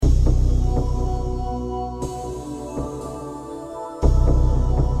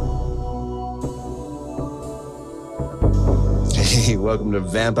evening. Welcome to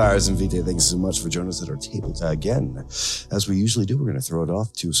Vampires and Vitae. Thanks so much for joining us at our table again. As we usually do, we're going to throw it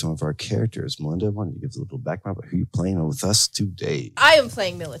off to some of our characters. Melinda, why don't you give us a little background about who you're playing with us today? I am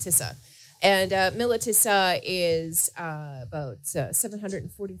playing Militissa. And Militissa is about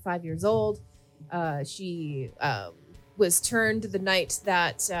 745 years old. She was turned the night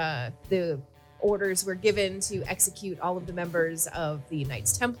that the orders were given to execute all of the members of the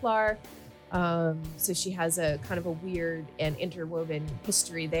Knights Templar. So she has a kind of a weird and interwoven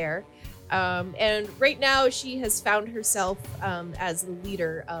history there. And right now she has found herself as the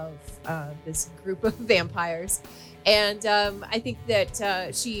leader of this group of vampires. And I think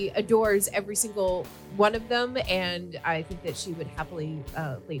that she adores every single one of them. And I think that she would happily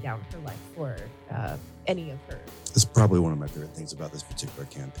lay down her life for any of her. This is probably one of my favorite things about this particular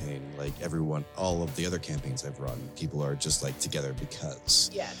campaign. Like everyone, all of the other campaigns I've run, people are just like together because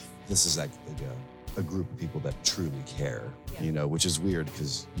this is like a group of people that truly care, you know, which is weird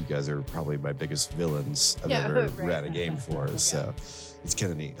because you guys are probably my biggest villains I've ever ran a game for. So it's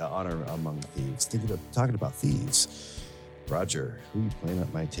kind of neat. Honor among thieves. Talking about thieves, Roger, who are you playing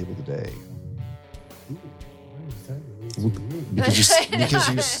at my table today?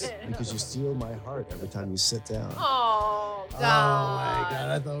 Because you steal my heart every time you sit down. Oh, God. Oh, my God.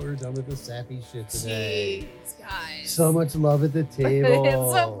 I thought we were done with the sappy shit today. Jeez, guys. So much love at the table.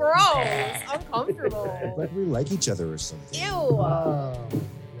 It's so gross. Uncomfortable. Like we like each other or something. Ew. Oh,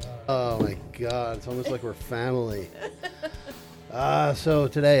 my God. It's almost like we're family. So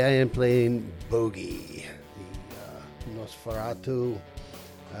today I am playing Bogey, the Nosferatu.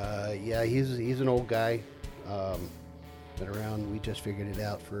 He's an old guy. Been around, we just figured it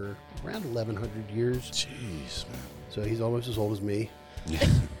out, for around 1,100 years. Jeez, man. So he's almost as old as me.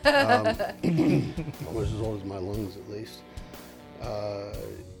 Almost as old as my lungs, at least.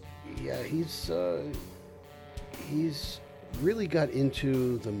 He's really got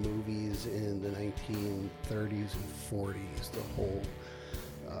into the movies in the 1930s and 40s, the whole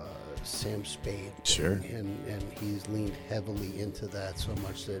Sam Spade. Sure. And he's leaned heavily into that so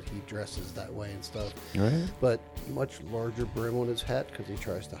much that he dresses that way and stuff. Right. But much larger brim on his hat because he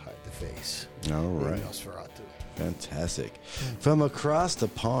tries to hide the face. All right. Nosferatu. Fantastic. From across the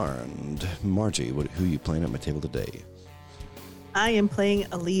pond, Margie, who are you playing at my table today? I am playing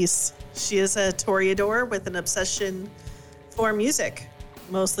Elise. She is a Toreador with an obsession for music,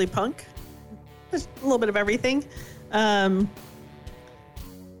 mostly punk, a little bit of everything.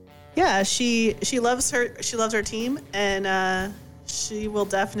 She loves her team, and she will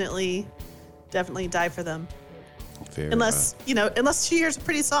definitely die for them. Fair unless she hears a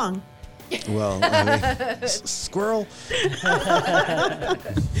pretty song. Well, I mean, squirrel.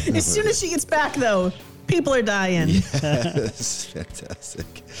 As soon as she gets back, though, people are dying. Yes,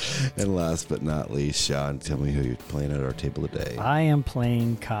 fantastic. And last but not least, Sean, tell me who you're playing at our table today. I am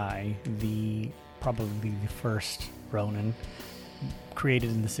playing Kai, probably the first Ronin,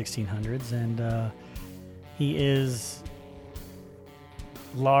 created in the 1600s, and he is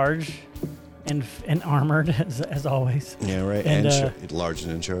large and armored as always. Yeah, right. And large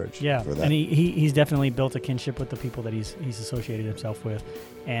and in charge. Yeah, for that. and he's definitely built a kinship with the people that he's associated himself with,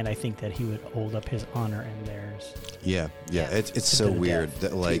 and I think that he would hold up his honor and theirs. Yeah. It's so weird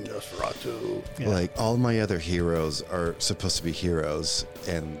that like all my other heroes are supposed to be heroes,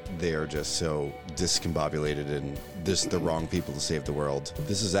 and they are just so discombobulated and the wrong people to save the world.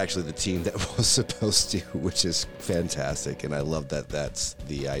 This is actually the team that was supposed to, which is fantastic, and I love that that's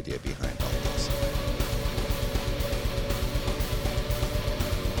the idea behind all of this.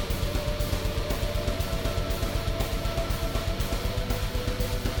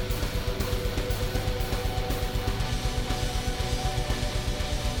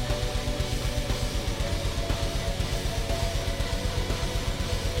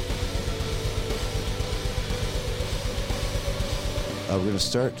 We're going to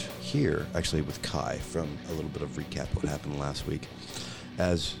start here, actually, with Kai from a little bit of recap what happened last week,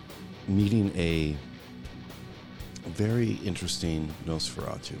 as meeting a very interesting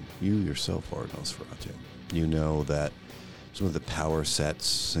Nosferatu. You yourself are a Nosferatu. You know that some of the power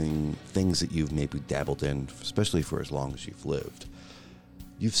sets and things that you've maybe dabbled in, especially for as long as you've lived,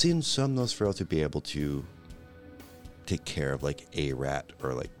 you've seen some Nosferatu be able to take care of like a rat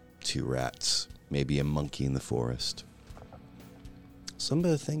or like two rats, maybe a monkey in the forest. Some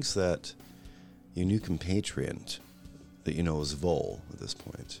of the things that your new compatriot that you know is Vol at this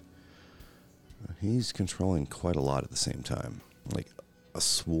point, he's controlling quite a lot at the same time, like a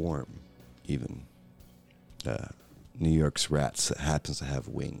swarm even. New York's rats that happens to have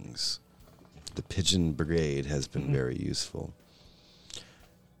wings. The Pigeon Brigade has been very useful.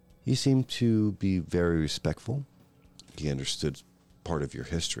 He seemed to be very respectful. He understood part of your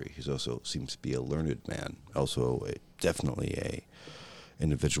history. He also seems to be a learned man, also definitely a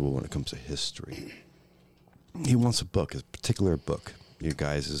individual when it comes to history. He wants a book, a particular book. Your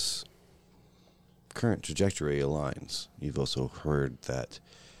guys' current trajectory aligns. You've also heard that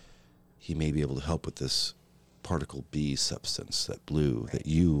he may be able to help with this particle B substance, that blue, that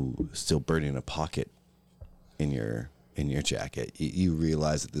you still burn in a pocket in your jacket. You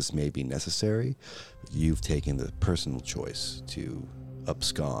realize that this may be necessary. You've taken the personal choice to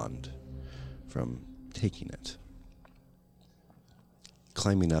abscond from taking it.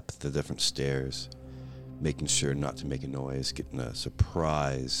 Climbing up the different stairs, making sure not to make a noise, getting a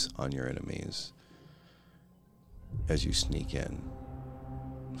surprise on your enemies as you sneak in.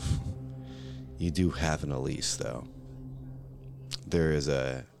 You do have an Elise, though. There is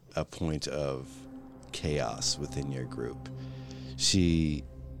a point of chaos within your group. She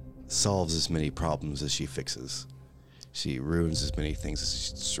solves as many problems as she fixes. She ruins as many things as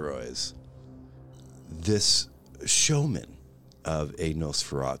she destroys. This showman of a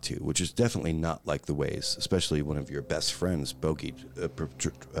Nosferatu, which is definitely not like the ways, especially one of your best friends, Bogey,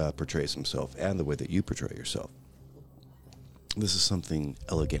 portrays himself, and the way that you portray yourself. This is something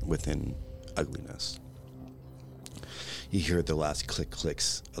elegant within ugliness. You hear the last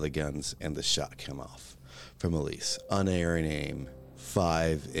clicks of the guns and the shot come off from Elise. Unerring aim,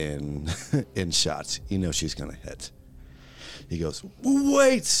 5 in shots. You know she's gonna hit. He goes,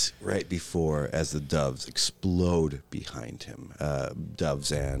 wait! Right before, as the doves explode behind him. Mountain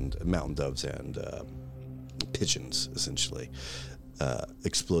doves and pigeons, essentially,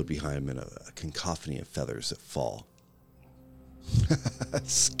 explode behind him in a cacophony of feathers that fall.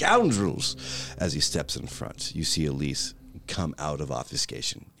 Scoundrels! As he steps in front, you see Elise come out of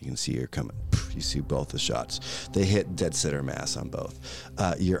obfuscation. You can see her coming. You see both the shots. They hit dead center mass on both.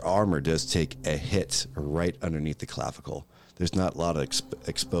 Your armor does take a hit right underneath the clavicle. There's not a lot of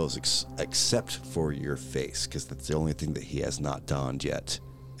exposed except for your face, because that's the only thing that he has not donned yet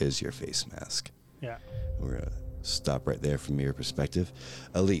is your face mask. Yeah. We're going to stop right there from your perspective.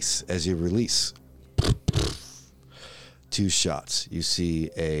 Elise, as you release 2 shots, you see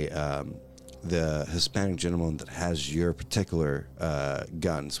the Hispanic gentleman that has your particular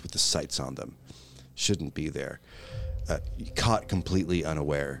guns with the sights on them. Shouldn't be there. Caught completely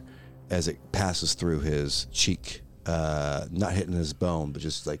unaware as it passes through his cheek. Not hitting his bone, but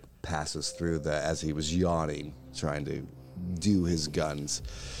just like passes through as he was yawning, trying to do his guns.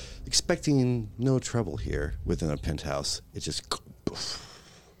 Expecting no trouble here within a penthouse. It just,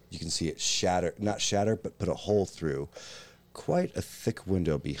 you can see it shatter, not shatter, but put a hole through quite a thick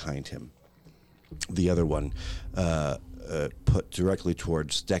window behind him. The other one put directly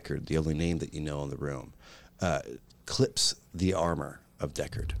towards Deckard, the only name that you know in the room, clips the armor of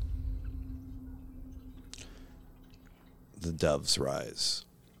Deckard. The doves rise.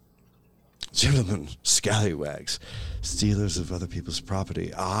 Gentlemen, scallywags, stealers of other people's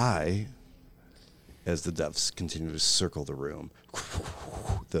property, as the doves continue to circle the room,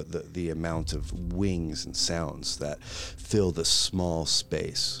 the amount of wings and sounds that fill this small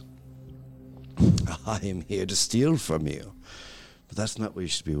space. I am here to steal from you, but that's not what you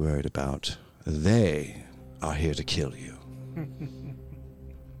should be worried about. They are here to kill you.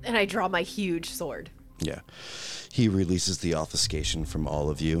 And I draw my huge sword. Yeah. He releases the obfuscation from all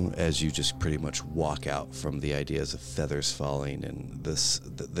of you as you just pretty much walk out from the ideas of feathers falling and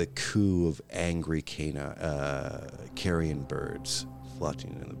the coo of angry carrion birds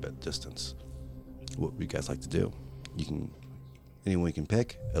flocking in the distance. What would you guys like to do? Anyone can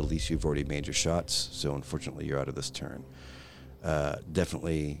pick. At least you've already made your shots, so unfortunately you're out of this turn.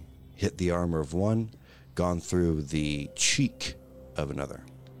 Definitely hit the armor of one, gone through the cheek of another.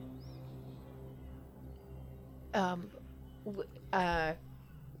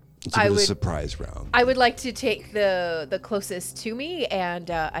 It's a surprise round. I would like to take the closest to me and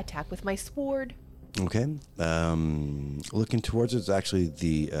attack with my sword. Okay. Looking towards it's actually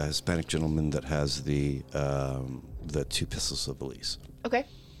the Hispanic gentleman that has the 2 pistols of Elise. Okay.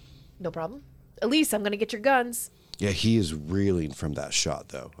 No problem. Elise, I'm going to get your guns. Yeah, he is reeling from that shot,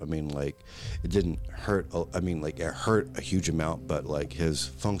 though. I mean, like, it didn't hurt. I mean, like, it hurt a huge amount, but, like, his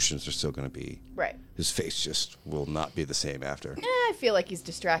functions are still going to be... Right. His face just will not be the same after. I feel like he's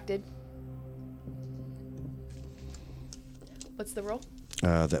distracted. What's the roll?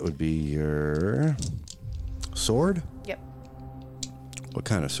 That would be your sword? Yep. What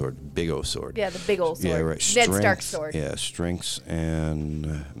kind of sword? Big O sword. Yeah, the big old sword. Yeah, right. Ned Stark's sword. Yeah, strengths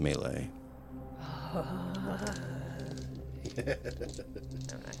and melee. I'm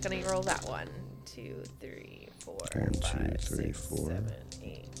not gonna roll that one. 2, 3, 4, 1, 2, 5, 3, 6, 4. 7,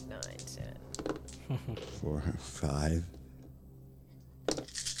 8, 9, 10. 4, 5.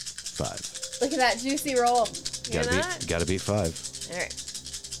 5. Look at that juicy roll. You hear that? Gotta beat 5. All right.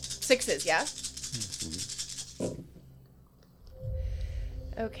 6s, yeah?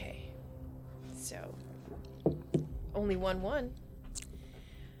 Okay. So, only 1-1.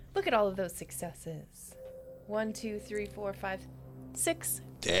 Look at all of those successes. 1, 2, 3, 4, 5, 6.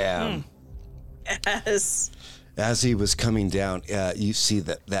 Damn. Yes. As he was coming down, you see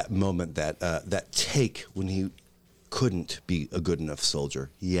that moment, that take when he couldn't be a good enough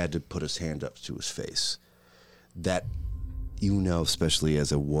soldier. He had to put his hand up to his face. That, especially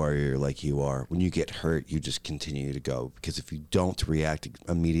as a warrior like you are, when you get hurt, you just continue to go. Because if you don't react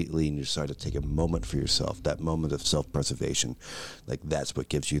immediately and you decide to take a moment for yourself, that moment of self-preservation, that's what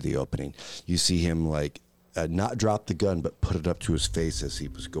gives you the opening. You see him not drop the gun, but put it up to his face as he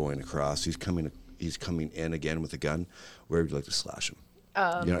was going across. He's coming in again with a gun. Where would you like to slash him? You're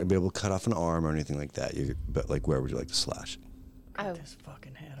not gonna be able to cut off an arm or anything like that. But where would you like to slash? Cut his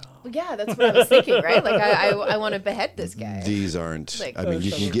fucking head off. Well, yeah, that's what I was thinking, right? I want to behead this guy. These aren't. I mean,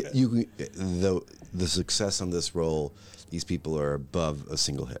 the success on this roll. These people are above a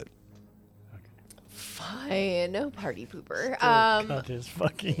single hit. Fine, no party pooper. Cut his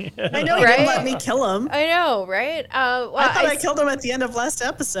fucking head. I know you didn't let me kill him. I know, right? Well, I thought I killed him at the end of last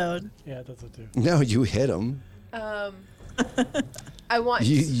episode. Yeah, that's what too. No, you hit him. I want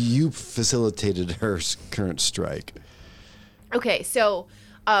you facilitated her current strike. Okay, so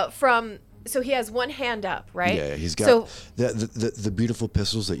so he has one hand up, right? Yeah, he's got the beautiful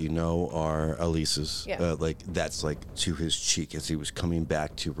pistols that are Elise's. Yeah. That's to his cheek as he was coming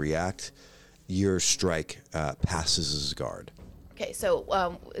back to react. Your strike passes his guard. Okay,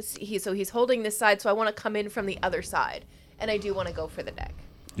 so he's holding this side, so I want to come in from the other side, and I do want to go for the neck.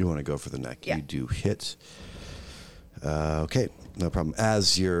 You want to go for the neck. Yeah. You do hit. Okay, no problem.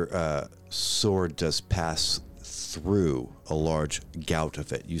 As your sword does pass through a large gout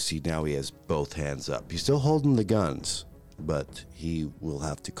of it, you see now he has both hands up. He's still holding the guns, but he will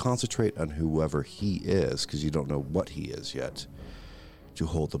have to concentrate on whoever he is, because you don't know what he is yet, to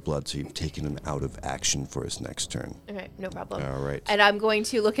hold the blood, so you've taken him out of action for his next turn. Okay, no problem. All right. And I'm going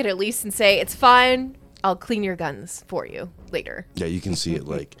to look at Elise and say, it's fine. I'll clean your guns for you later. Yeah, you can see it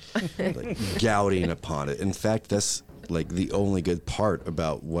like gouting upon it. In fact, that's the only good part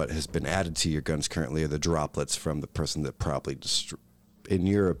about what has been added to your guns currently are the droplets from the person that probably, in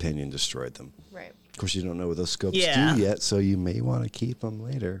your opinion, destroyed them. Right. Of course, you don't know what those scopes do yet, so you may want to keep them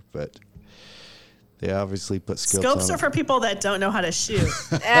later, but they obviously put scopes on Scopes are them. for people that don't know how to shoot.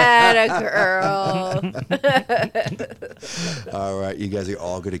 Atta girl. All right, you guys are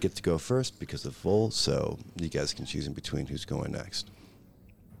all going to get to go first because of Vol, so you guys can choose in between who's going next.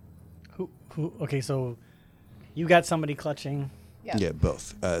 Who? Okay, so you got somebody clutching. Yeah,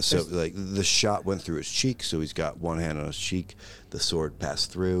 both. So the shot went through his cheek, so he's got one hand on his cheek. The sword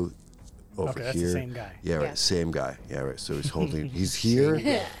passed through over Okay, that's here. the same guy. Yeah, right. Yeah. Same guy. Yeah, right. So he's holding. He's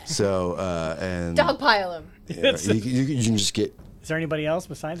here. So and Dogpile him. yeah, right. You can just get. Is there anybody else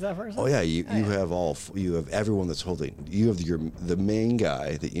besides that person? Oh yeah, you have you have everyone that's holding. You have the main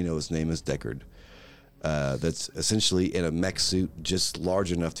guy that his name is Deckard. That's essentially in a mech suit, just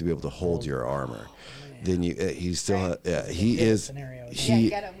large enough to be able to hold your armor. Then he's still he is Scenario.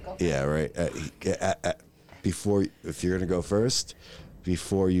 Get him. Go for yeah right. Before, if you're gonna go first,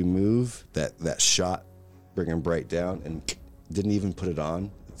 before you move, that shot, bring him right down, and didn't even put it on.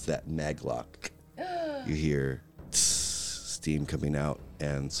 It's that mag lock. You hear steam coming out,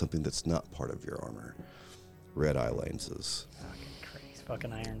 and something that's not part of your armor. Red eye lenses. Fucking crazy.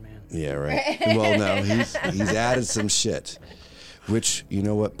 Fucking Iron Man. Yeah, right. Well, no, he's added some shit. Which, you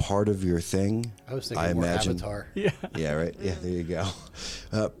know what, part of your thing, I was thinking more imagine, Avatar. Yeah, right. Yeah, there you go.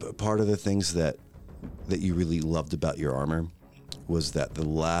 Part of the things that you really loved about your armor was that the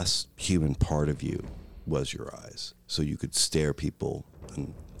last human part of you was your eyes. So you could stare people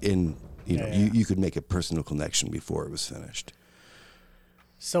and you could make a personal connection before it was finished.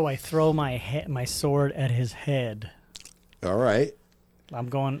 So I throw my sword at his head. All right. I'm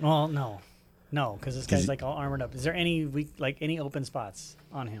going. Well, no, because this guy's all armored up. Is there any any open spots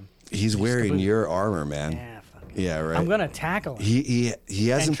on him? He's wearing your armor, man. Yeah, fuck. Yeah, right. I'm gonna tackle him. He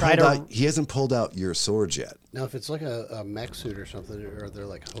hasn't pulled out your sword yet. Now, if it's like a mech suit or something, are there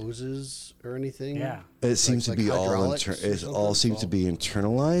hoses or anything? Yeah. It seems to be all hydraulics or it all something? seems to be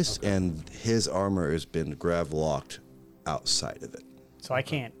internalized, and his armor has been grav locked outside of it. So I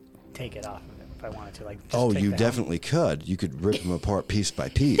can't take it off of him if I wanted to. Oh, you definitely could. You could rip him apart piece by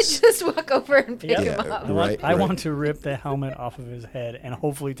piece. Just walk over and pick him Yeah, up. right. I want to rip the helmet off of his head and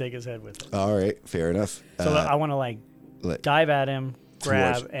hopefully take his head with it. All right, fair enough. So I want to like, dive at him,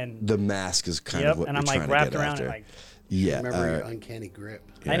 grab, towards- and the mask is kind of what and you're I'm trying wrapped to get around after. and Yeah. Remember your uncanny grip.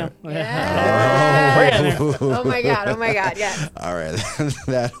 I know. Yeah. Oh my god, yes. All right,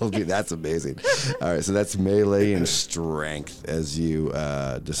 that's amazing. All right, so that's melee and strength as you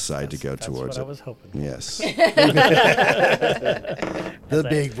decide to go That's towards what it. I was hoping. Yes. The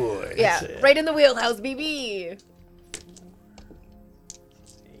big boy. Yeah, right in the wheelhouse, BB.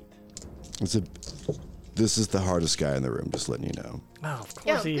 This is the hardest guy in the room. Just letting you know. Oh, of course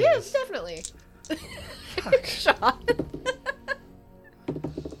Yeah, he yeah, is. definitely. Sean.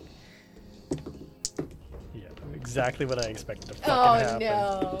 Yeah, exactly what I expected to fucking Oh happen.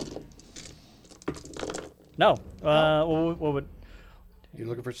 no. No. What would You're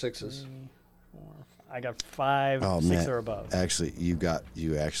looking for sixes. I got 5, Oh 6 man! or above. Actually, you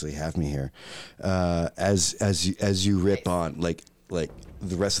actually have me here. As you rip on, like the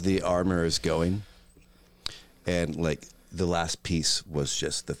rest of the armor is going, and like the last piece was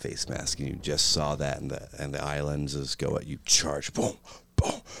just the face mask, and you just saw that, and the eye lenses go at you, charge, boom,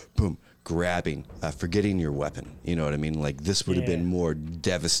 boom, boom, grabbing, forgetting your weapon. You know what I mean? Like this would have been more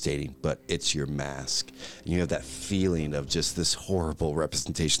devastating, but it's your mask, and you have that feeling of just this horrible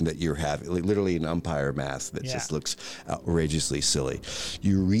representation that you're having, like literally an umpire mask that just looks outrageously silly.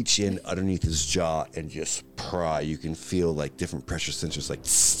 You reach in underneath his jaw and just pry. You can feel like different pressure sensors, like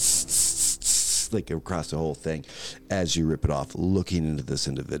across the whole thing, as you rip it off, looking into this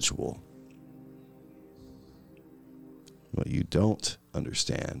individual. What you don't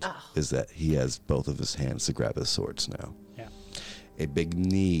understand is that he has both of his hands to grab his swords now. Yeah. A big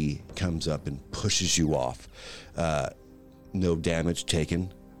knee comes up and pushes you off. No damage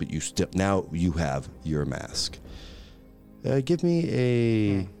taken, but now you have your mask. Give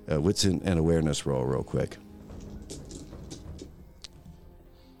me a wits and awareness roll real quick.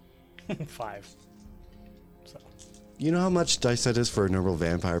 5. So. You know how much dice that is for a normal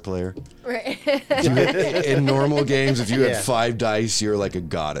vampire player? Right. In normal games, if you had Yeah. 5 dice, you're like a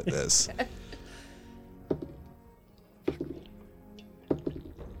god at this.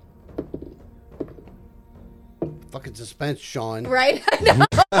 Fucking suspense, Sean. Right? I know.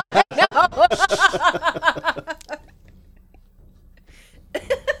 I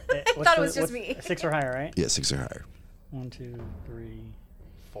thought it was just me. 6 or higher, right? Yeah, 6 or higher. 1, 2, 3,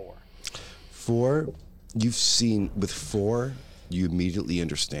 4. 4, you've seen with 4, you immediately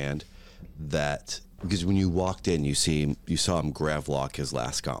understand that because when you walked in, you saw him Gravlock his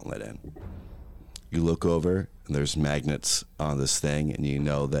last gauntlet in. You look over and there's magnets on this thing, and you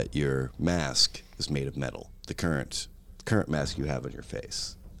know that your mask is made of metal. The current mask you have on your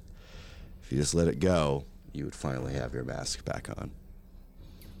face. If you just let it go, you would finally have your mask back on.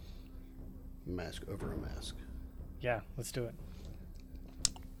 Mask over a mask. Yeah, let's do it.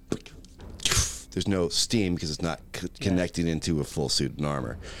 There's no steam because it's not connecting into a full suit and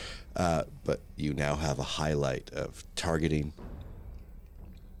armor. But you now have a highlight of targeting.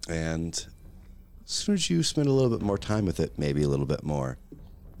 And as soon as you spend a little bit more time with it, maybe a little bit more.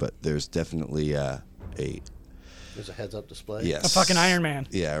 But there's definitely There's a heads-up display. yes. A fucking Iron Man.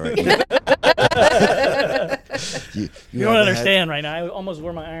 Yeah, right. you You don't understand right now. I almost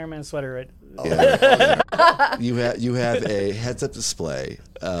wore my Iron Man sweater. Right? You have a heads-up display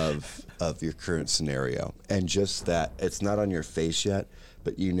of your current scenario, and just that it's not on your face yet,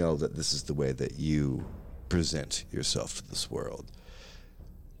 but you know that this is the way that you present yourself to this world.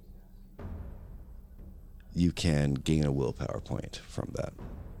 You can gain a willpower point from that.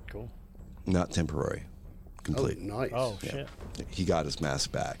 Cool. Not temporary, Oh, complete. nice. Oh, Yeah. shit. He got his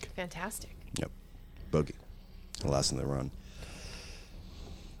mask back. Fantastic. Yep. Bogey. The last in the run.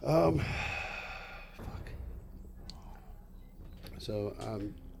 Fuck. So,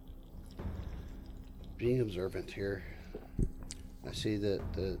 being observant here, I see that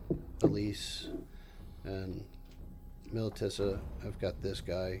Elise and Militissa have got this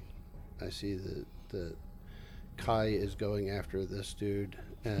guy. I see that Kai is going after this dude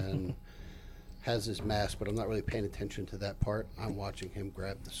and has his mask, but I'm not really paying attention to that part. I'm watching him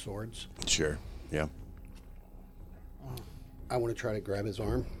grab the swords. Sure. Yeah. I want to try to grab his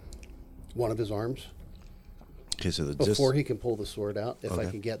arm, one of his arms, Okay, so before he can pull the sword out, if I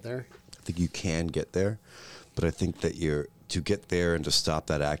Okay. can get there. I think you can get there, but I think that to get there and to stop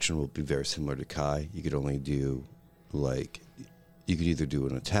that action will be very similar to Kai. You could only do you could either do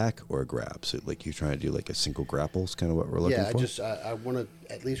an attack or a grab. So like you're trying to do like a single grapple is kind of what we're looking Yeah, for. I want to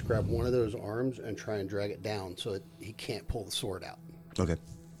at least grab one of those arms and try and drag it down so that he can't pull the sword out. Okay,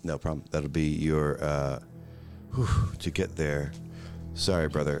 no problem. That'll be your to get there. Sorry,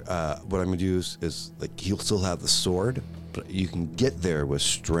 brother. What I'm gonna do is like he'll still have the sword, but you can get there with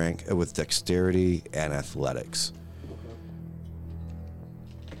strength, with dexterity and athletics.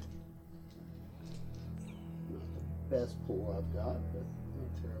 best pull I've got, but not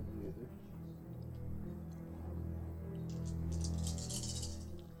terrible either.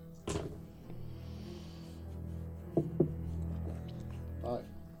 Five.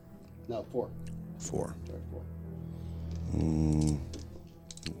 No, 4. 4. Sorry, 4.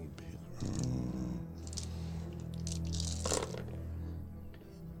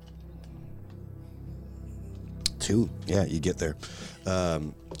 Two. Yeah, you get there.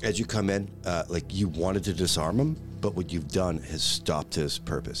 As you come in, like you wanted to disarm him, but what you've done has stopped his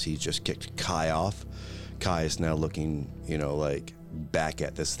purpose. He just kicked Kai off. Kai is now looking, like back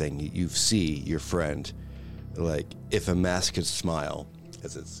at this thing. You see your friend, like if a mask could smile,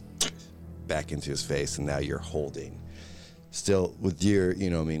 as it's back into his face, and now you're holding. Still with your,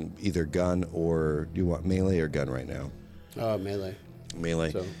 either gun or do you want melee or gun right now? Melee.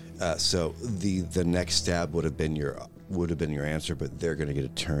 Melee. So the next stab would have been your answer, but they're going to get a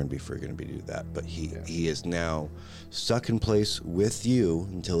turn before you're going to do that. But he is now stuck in place with you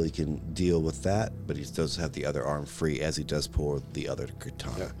until he can deal with that. But he does have the other arm free as he does pull the other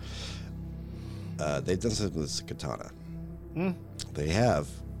katana. They've done something with this katana. They have.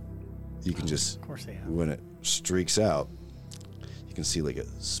 You can just, Of course they have. when it streaks out, you can see like a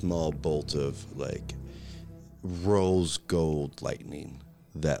small bolt of like rose gold lightning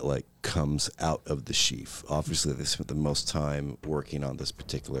that like comes out of the sheath. Obviously, they spent the most time working on this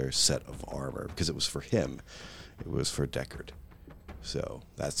particular set of armor because it was for him. It was for Deckard. So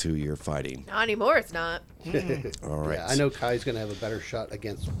that's who you're fighting. Not anymore, it's not. All right. Yeah, I know Kai's going to have a better shot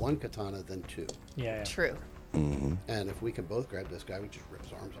against one katana than 2. Yeah. True. And if we can both grab this guy, we just rip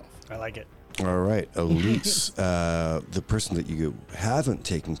his arms off. I like it. All right, Elise, the person that you haven't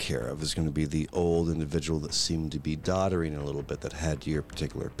taken care of is going to be the old individual that seemed to be doddering a little bit, that had your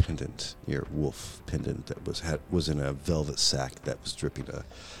particular pendant, your wolf pendant that was in a velvet sack that was dripping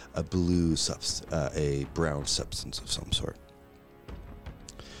a blue a brown substance of some sort.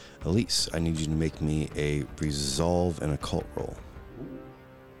 Elise, I need you to make me a resolve and occult roll.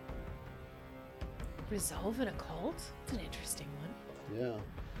 Resolve an occult? It's an interesting one. Yeah.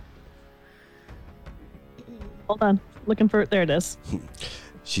 Hold on. Looking for it. There it is.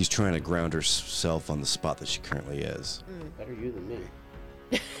 She's trying to ground herself on the spot that she currently is. Better you than me.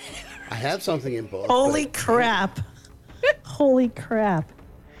 I have something in both. Holy but- crap. Holy crap.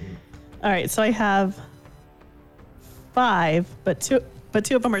 All right, so I have 5, but two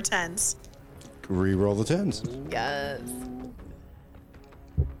of them are 10s. Reroll the tens. Yes.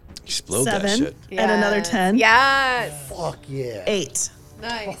 Explode 7 that shit. and another 10. Yes. Fuck yeah. 8.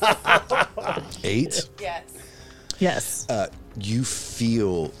 Nice. 8. Yes. Yes. You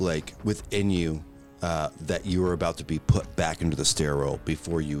feel like within you that you are about to be put back into the stairwell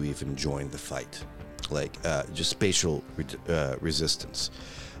before you even join the fight. Like just spatial resistance.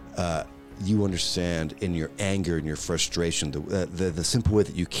 You understand in your anger and your frustration, the simple way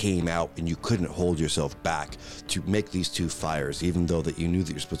that you came out and you couldn't hold yourself back to make these 2 fires, even though that you knew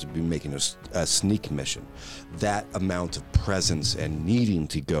that you're supposed to be making a sneak mission. That amount of presence and needing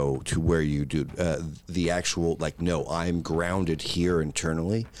to go to where you do, the actual, like, no, I'm grounded here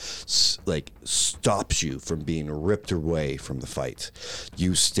internally, stops you from being ripped away from the fight.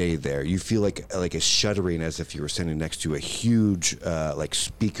 You stay there. You feel like a shuddering as if you were standing next to a huge,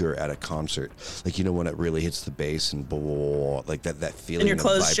 speaker at a concert. Like, when it really hits the bass and blah, blah, blah, like that feeling And your of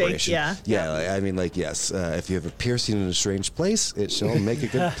clothes shake, vibration. yeah. Yes. If you have a piercing in a strange place, it shall make a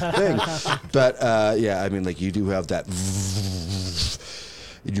good thing. But you do have that,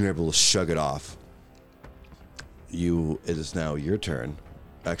 and you're able to shrug it off. It is now your turn.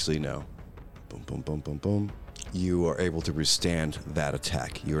 Actually, no. Boom, boom, boom, boom, boom. You are able to withstand that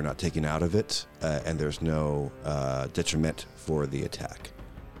attack. You are not taken out of it, and there's no detriment for the attack.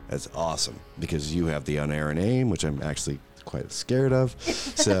 That's awesome, because you have the unerring aim, which I'm actually quite scared of.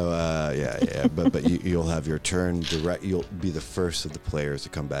 So, but you'll have your turn direct. You'll be the first of the players to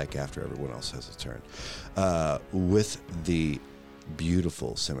come back after everyone else has a turn. With the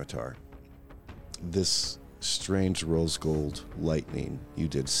beautiful scimitar, this strange rose gold lightning you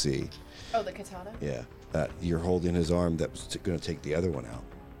did see. Oh, the katana? Yeah, you're holding his arm that was going to take the other one out.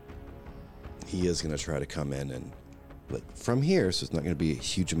 He is going to try to come in and, from here, so it's not going to be a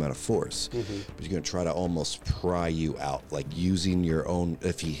huge amount of force, but he's going to try to almost pry you out, like using your own.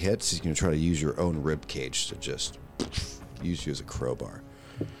 If he hits, he's going to try to use your own rib cage to just use you as a crowbar.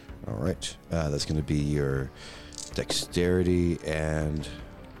 All right, that's going to be your dexterity and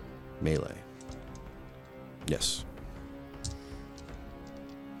melee. Yes.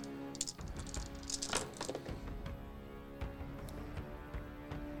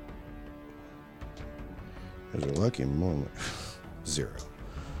 There's a lucky moment. 0.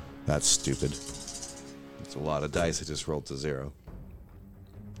 That's stupid. It's a lot of dice. I just rolled to 0.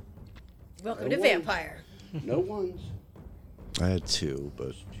 Welcome I to won. Vampire. No ones. I had 2,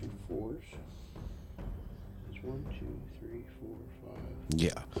 but 2 4s. There's 1, 2, 3, 4, 5.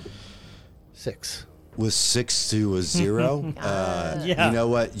 yeah. 6. With 6 to a 0, Yeah. you know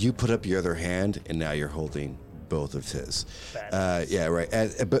what? You put up your other hand, and now you're holding both of his. Yeah, right.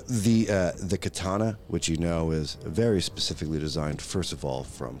 But the katana, which you know is very specifically designed, first of all,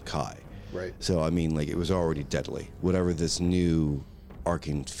 from Kai. Right. So, I mean, like, it was already deadly. Whatever this new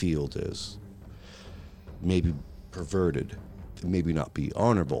arcane field is, maybe perverted, maybe not be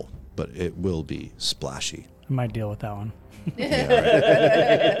honorable, but it will be splashy. I might deal with that one.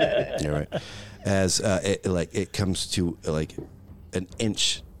 Yeah, right. As it comes to like an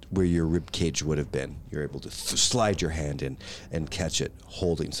inch where your rib cage would have been, you're able to slide your hand in and catch it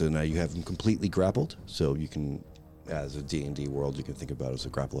holding. So now you have them completely grappled. So you can, as a D&D world, you can think about it as a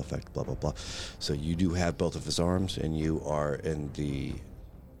grapple effect. Blah blah blah. So you do have both of his arms, and you are in the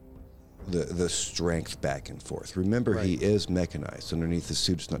strength back and forth. Remember, he is mechanized. Underneath the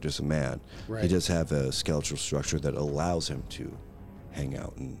suit, it's not just a man. Right. He does have a skeletal structure that allows him to hang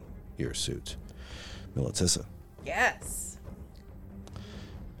out in your suit. Militissa. Yes.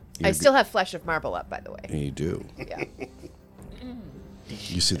 I You're still have Flesh of Marble up, by the way. You do. Yeah.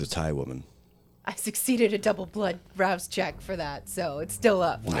 You see the Thai woman. I succeeded a double blood rouse check for that, so it's still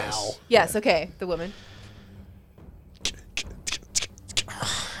up. Wow. Yes, okay. The woman.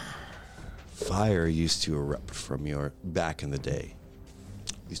 Fire used to erupt from your back in the day.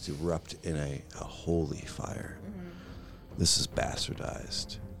 Used to erupt in a holy fire. This is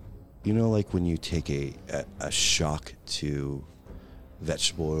bastardized. You know, like when you take a shock to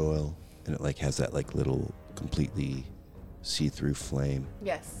vegetable oil, and it like has that like little completely see-through flame.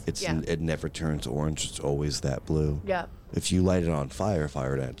 Yes. It's yeah. it never turns orange. It's always that blue. Yeah. If you light it on fire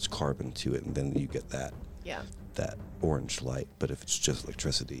adds carbon to it, and then you get that Yeah. orange light. But if it's just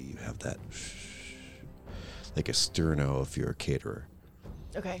electricity, you have that like a sterno if you're a caterer.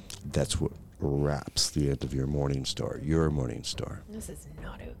 Okay. That's what wraps the end of your morning star. Your morning star. This is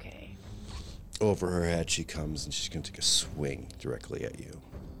not okay. Over her head she comes, and she's going to take a swing directly at you.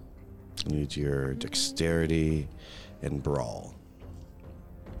 You need your dexterity and brawl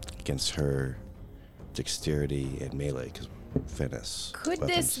against her dexterity and melee, because finesse. Could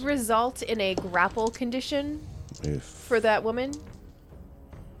weapons. this result in a grapple condition If for that woman?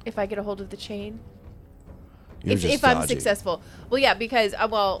 If I get a hold of the chain? you're just If I'm dodging. successful. Well, yeah, because, I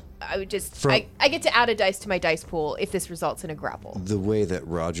would just, I get to add a dice to my dice pool if this results in a grapple. The way that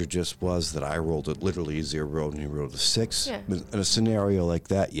Roger just was, that I rolled it literally 0 and he rolled a 6. Yeah. In a scenario like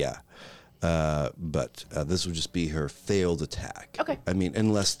that, yeah. But this would just be her failed attack. Okay. I mean,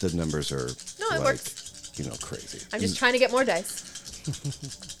 unless the numbers are No, it works. you know, crazy. I'm just trying to get more dice.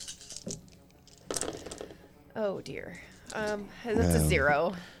 Oh, dear. That's a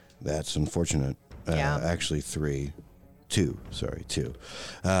 0. That's unfortunate. Yeah. Actually, 2.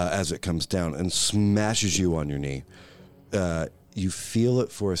 As it comes down and smashes you on your knee. You feel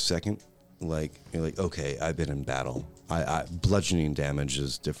it for a second, like you're like, okay, I've been in battle. Bludgeoning damage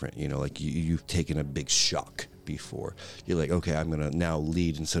is different. You know, like you've taken a big shock before. You're like, okay, I'm gonna now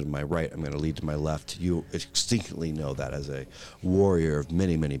lead instead of my right. I'm gonna lead to my left. You instinctively know that as a warrior of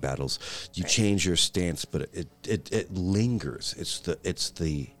many, many battles. You change your stance, but it lingers. It's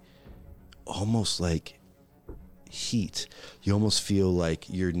the almost like heat. You almost feel like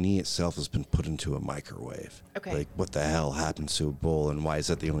your knee itself has been put into a microwave. Okay. Like, what the hell happens to a bowl, and why is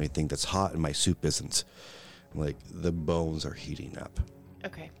that the only thing that's hot and my soup isn't? Like, the bones are heating up.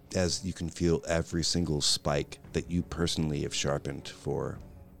 Okay. As you can feel every single spike that you personally have sharpened for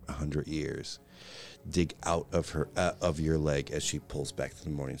 100 years dig out of her of your leg as she pulls back to the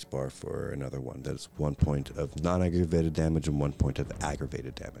morning spar for another one. That is 1 point of non-aggravated damage and 1 point of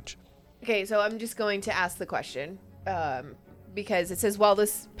aggravated damage. Okay, so I'm just going to ask the question because it says while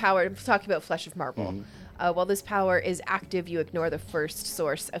this power, I'm talking about Flesh of Marble, while this power is active, you ignore the first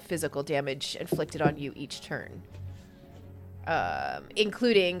source of physical damage inflicted on you each turn,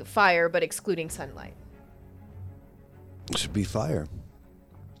 including fire but excluding sunlight. It should be fire.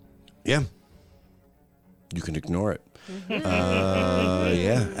 Yeah. You can ignore it.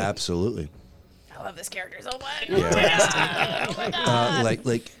 Yeah, absolutely. I love this character so much.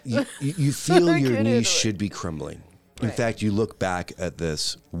 Like you feel I your get knees into it. should be crumbling. In Right. fact, you look back at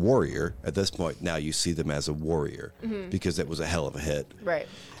this warrior. At this point, now you see them as a warrior because it was a hell of a hit. Right.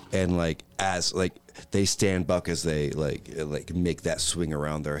 And like as like they stand buck as they like make that swing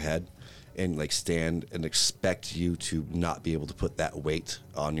around their head, and like stand and expect you to not be able to put that weight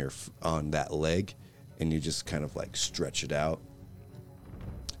on that leg, and you just kind of like stretch it out,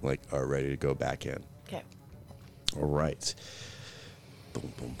 like are ready to go back in. Okay. All right.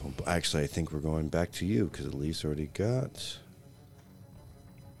 Boom, boom, boom. Actually, I think we're going back to you because Elise already got.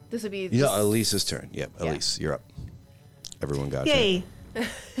 This would be. Yeah, Elise's turn. Yep, Yeah. Elise, you're up. Everyone got it. Yay.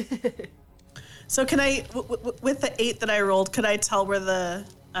 So can I, with the 8 that I rolled, could I tell where the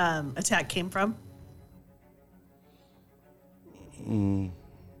attack came from? Can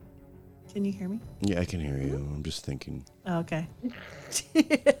you hear me? Yeah, I can hear you. I'm just thinking. Oh, okay.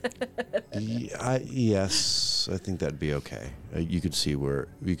 Yes, I think that'd be okay. You could see where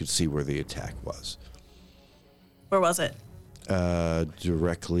the attack was. Where was it?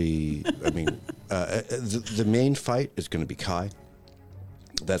 Directly. I mean, the main fight is going to be Kai.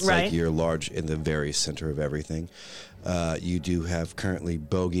 That's Right. like you're large in the very center of everything. You do have currently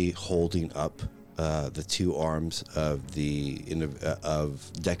Bogey holding up the two arms of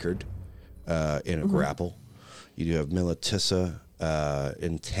of Deckard in a grapple. You do have Militissa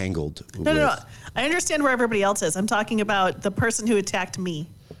entangled. No. I understand where everybody else is. I'm talking about the person who attacked me.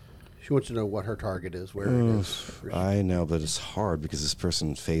 She wants to know what her target is, where it is. I know, but it's hard because this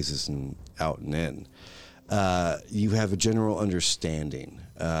person phases out and in. You have a general understanding,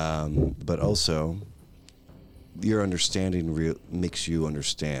 but also your understanding makes you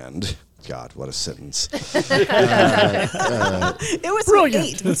understand. God, what a sentence. It was an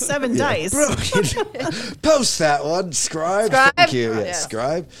 8 with 7 dice. Brilliant. Post that one, Scribe. Scribe? Thank you. Yeah, Yes.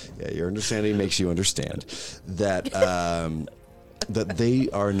 Scribe. Yeah, your understanding makes you understand that that they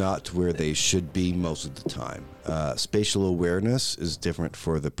are not where they should be most of the time. Spatial awareness is different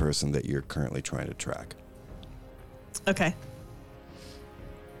for the person that you're currently trying to track. Okay.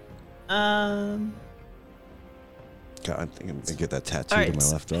 God, I'm thinking to get that tattooed All right. on my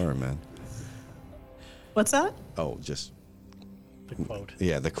left arm, man. What's that? Oh, just The quote.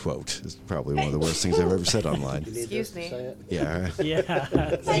 yeah, the quote is probably one of the worst things I've ever said online. You need Excuse this me. to say it? Yeah.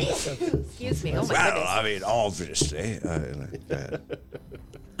 Yeah. Excuse me. Oh my Well, goodness. I mean, obviously. Go ahead.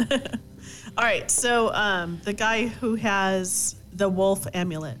 All right. So the guy who has the wolf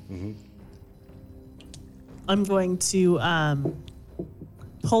amulet, I'm going to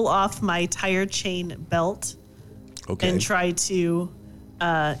pull off my tire chain belt Okay. and try to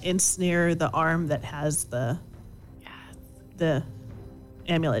ensnare the arm that has the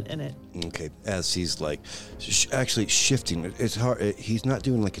amulet in it. Okay, as he's like actually shifting, it's hard. He's not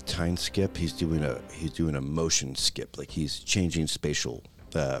doing like a time skip. He's doing a motion skip. Like he's changing spatial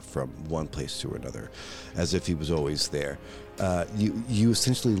from one place to another, as if he was always there. You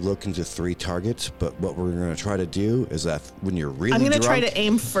essentially look into 3 targets, but what we're going to try to do is that when you're really I'm going to try drunk- to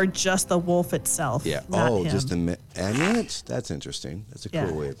aim for just the wolf itself. Yeah. Not Oh, him. just the amulet? That's interesting. That's a cool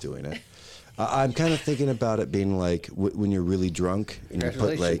Yeah. way of doing it. I'm kind of thinking about it being like when you're really drunk and you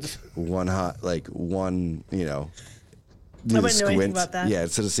put like Congratulations. one, do I the wouldn't know anything squint. about that. Yeah,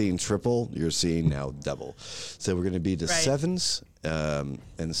 instead of seeing triple, you're seeing now double. So we're going to be to Right. 7s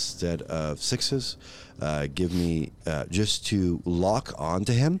instead of 6s. Give me, just to lock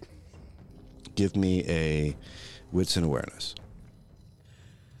onto him, give me a wits and awareness.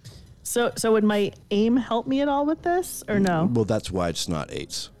 So would my aim help me at all with this, or no? Well, that's why it's not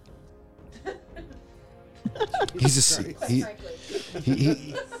 8s.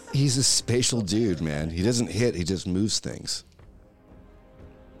 He's a spatial dude, man. He doesn't hit, he just moves things.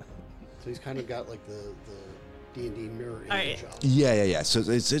 So he's kind of got like the D&D mirror All image right. on. Yeah. So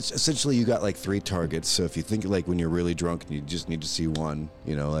it's essentially you got like 3 targets. So if you think like when you're really drunk and you just need to see one,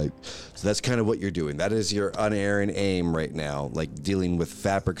 so that's kind of what you're doing. That is your unerring aim right now, like dealing with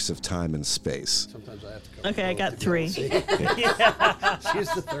fabrics of time and space. Sometimes I have to come. Okay, I got 3. She's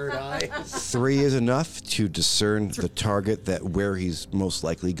the third eye. 3 is enough to discern the target where he's most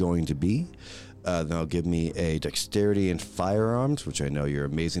likely going to be. That'll give me a dexterity and firearms, which I know you're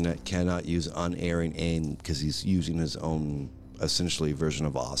amazing at. Cannot use unerring aim because he's using his own essentially version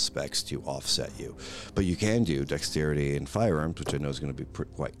of Auspex to offset you. But you can do dexterity and firearms, which I know is going to be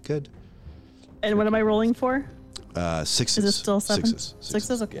quite good. And what am I rolling for? 6s. Is it still 7? 6s.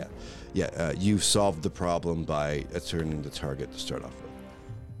 6s? Okay. Yeah. You solved the problem by turning the target to start off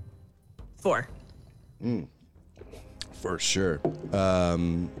with. 4. For sure.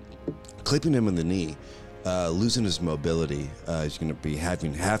 Clipping him in the knee, losing his mobility. He's going to be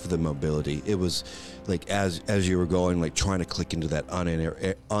having half of the mobility. It was like as you were going, like trying to click into that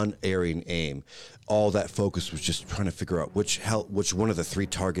unerring aim. All that focus was just trying to figure out which one of the 3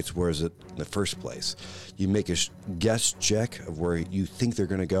 targets was it in the first place. You make a guess check of where you think they're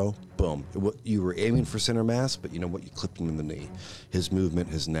going to go. Boom. You were aiming for center mass, but you know what? You clipped him in the knee. His movement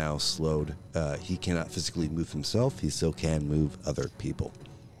has now slowed. He cannot physically move himself. He still can move other people.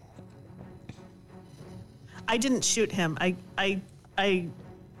 I didn't shoot him. I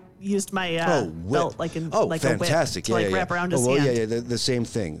used my whip. belt like in Oh, like fantastic. a whip to wrap around his hand. The same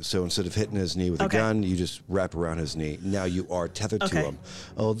thing. So instead of hitting his knee with a gun, you just wrap around his knee. Now you are tethered to him.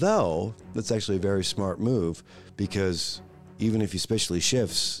 Although, that's actually a very smart move because even if he spatially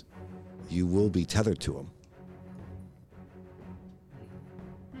shifts, you will be tethered to him.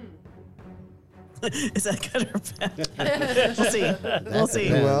 Is that good or bad? We'll see. We'll see.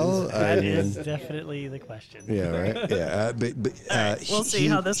 depends. Well, That is definitely the question. Yeah, right. Yeah, we'll see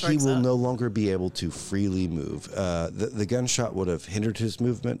how this He works will out. no longer be able to freely move. The gunshot would have hindered his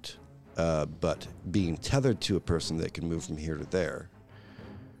movement, but being tethered to a person that can move from here to there,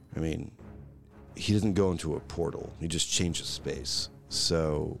 I mean, he doesn't go into a portal. He just changes space.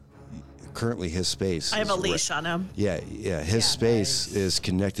 So currently his space I have is a leash on him. Yeah. His space is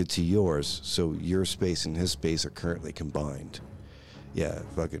connected to yours, so your space and his space are currently combined. Yeah,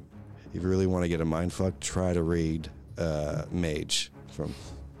 fucking. If you really want to get a mind fuck, try to read Mage from.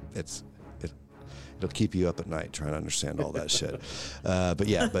 It'll keep you up at night trying to understand all that shit. But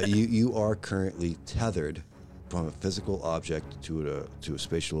you are currently tethered from a physical object to a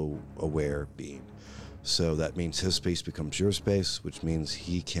spatial aware being. So that means his space becomes your space, which means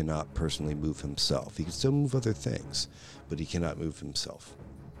he cannot personally move himself. He can still move other things, but he cannot move himself.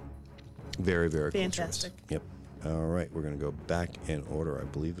 Very, very Fantastic. cool choice. Yep. All right, we're going to go back in order. I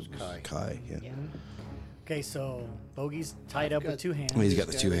believe it was Kai. Yeah. Okay, so Bogey's tied up with two hands. He's got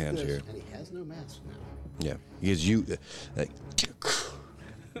the two hands here. And he has no mask now. Yeah. Because you...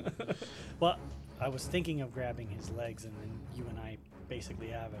 Well, I was thinking of grabbing his legs, and then you and I basically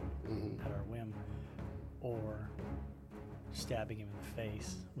have him at our whim. Or stabbing him in the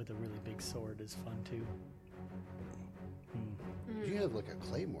face with a really big sword is fun too. You have like a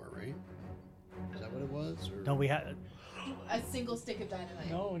claymore, right? Is that what it was? Or? No, we had. A single stick of dynamite.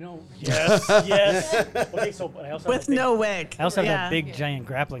 No. Yes, yes. Okay, so I also With have that no big, wick. I also have that Yeah. big giant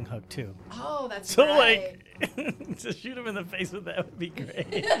grappling hook too. Oh, that's So right. like, to shoot him in the face with that would be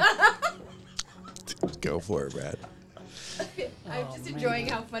great. Go for it, Brad. I'm just enjoying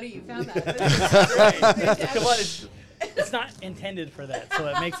how funny you found that. Come on, it's not intended for that, so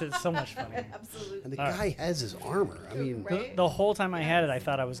it makes it so much funnier. Absolutely. And the All right. guy has his armor. I mean, Right? The whole time I had it, I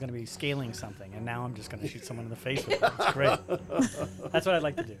thought I was going to be scaling something, and now I'm just going to shoot someone in the face with it. It's great. That's what I'd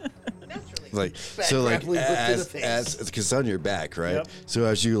like to do. Naturally. Like so, like grappling hook to the face. as because it's on your back, right? Yep. So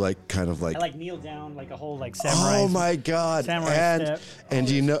as you like, kind of like, I like kneel down like a whole like samurai. oh my god, samurai and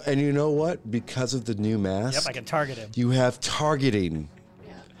step. you know what? Because of the new mask, Yep, I can target him. you have targeting.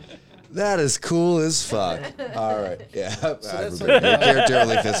 Yeah. That is cool as fuck. All right, yeah. that's Your like- character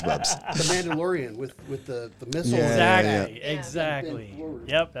only fist bumps. the Mandalorian with the missile. Yeah, Exactly. yeah. Exactly. Bend forward.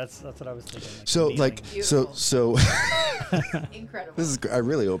 Yep, that's what I was thinking. So kneeling. like, Beautiful. so. Incredible. This is. I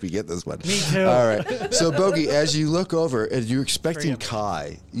really hope you get this one. Me too. All right. So Bogey, as you look over and you're expecting Very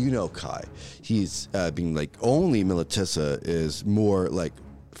Kai, you know Kai. He's being like only Militissa is more like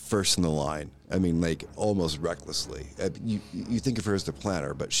first in the line. I mean, like almost recklessly. You think of her as the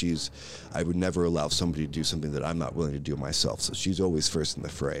planner, but I would never allow somebody to do something that I'm not willing to do myself. So she's always first in the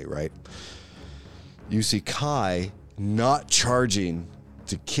fray, right? You see Kai not charging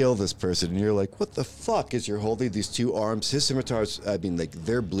to kill this person, and you're like, what the fuck is you're holding these two arms? His scimitars, I mean, like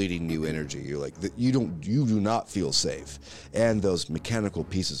they're bleeding new energy. You're like, you do not feel safe. And those mechanical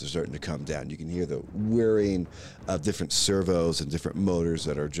pieces are starting to come down. You can hear the whirring of different servos and different motors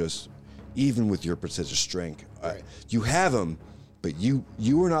that are just, even with your precision strength, Right. you have him, but you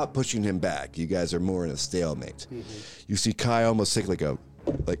are not pushing him back. You guys are more in a stalemate. You see Kai almost take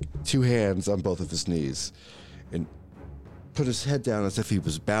like two hands on both of his knees and put his head down as if he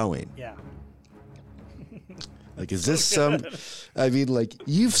was bowing. Yeah. Like, is this I mean, like,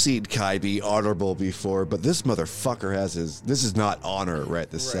 you've seen Kai be honorable before, but this motherfucker this is not honor right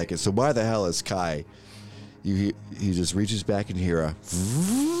this second. So why the hell is Kai? He just reaches back and hear a.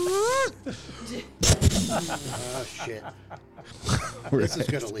 Oh shit! This is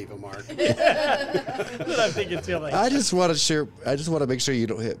gonna leave a mark. That's what I'm thinking too. I'm like, I just want to make sure you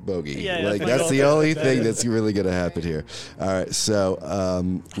don't hit Bogey. Yeah, like that's my that's goal. the only thing that's really going to happen here. All right. So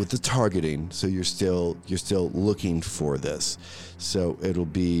with the targeting, so you're still looking for this. So it'll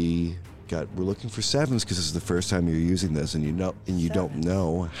be. We're looking for sevens because this is the first time you're using this, and you don't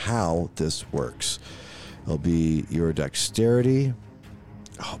know how this works. It'll be your dexterity.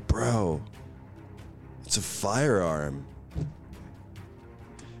 Oh, bro, it's a firearm.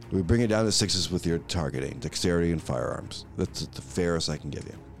 We bring it down to sixes with your targeting, dexterity, and firearms. That's the fairest I can give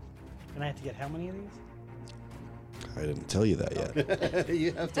you. and I have to get how many of these? I didn't tell you that yet.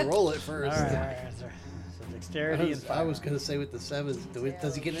 You have to roll it first. All right. So dexterity and I was, I was firearms. gonna say with the sevens,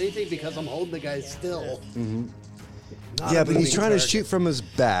 does he get anything because I'm holding the guy still? Not Yeah, a but he's moving trying to target. shoot from his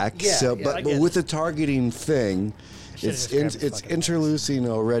back. Yeah, so, yeah. but, I but get with it. the targeting thing, Should've it's just grabbed his fucking legs. interlacing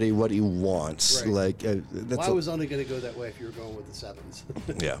already what he wants. Right. Like that's Well, I was only going to go that way if you were going with the sevens.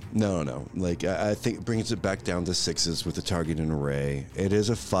 yeah, no. Like I think it brings it back down to sixes with the targeting array. It is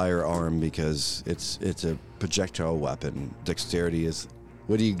a firearm because it's a projectile weapon. Dexterity is.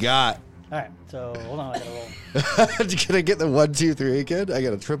 What do you got? All right, so hold on, I gotta roll. Can I get the 1, 2, 3 again? I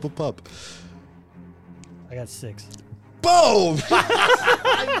got a triple pump. I got 6. Boom!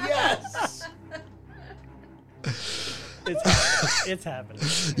 Yes. It's happening.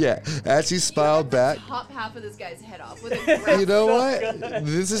 Yeah, as you smile back. Top half of this guy's head off with a grab. You know what?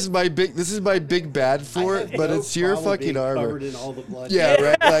 This is my big bad for it, but No it's your problem fucking being armor. Covered in all the blood. Yeah,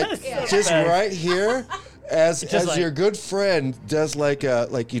 right. Like Yeah. just right here, as like- your good friend does, like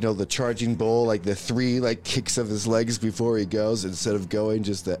the charging bull, like the 3 like kicks of his legs before he goes, instead of going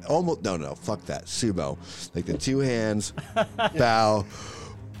just the almost no, fuck that sumo, like the 2 hands, bow,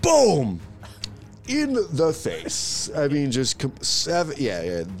 boom. In the face. I mean, just 7.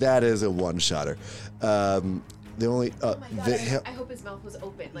 Yeah, that is a one-shotter. The only Oh my god, the I hope his mouth was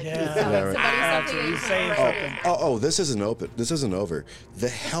open. Like Yeah. he was Yeah, right. somebody That's what he's saying. Something. Oh, this isn't open. This isn't over. The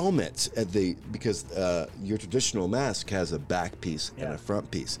helmet at because your traditional mask has a back piece and Yeah. a front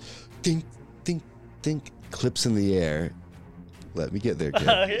piece. Dink, dink, dink, clips in the air. Let me get there, kid.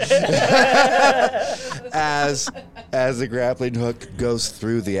 as the grappling hook goes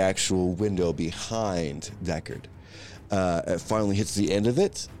through the actual window behind Deckard. It finally hits the end of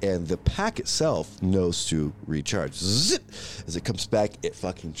it, and the pack itself knows to recharge. Zip! As it comes back, it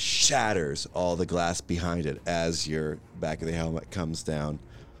fucking shatters all the glass behind it as your back of the helmet comes down.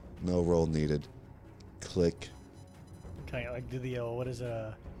 No roll needed. Click. Can I like do the what is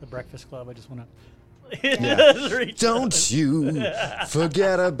the Breakfast Club? I just want to. Yeah. Don't you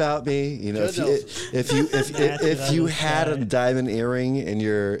forget about me. You know, Judge if you had a diamond earring in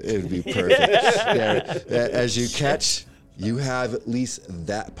your, it'd be perfect. Yeah, as you catch, you have at least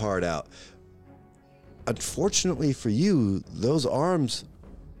that part out. Unfortunately for you, those arms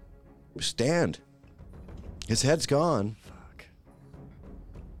stand. His head's gone. Fuck.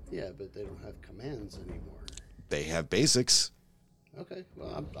 Yeah, but they don't have commands anymore. They have basics. Okay,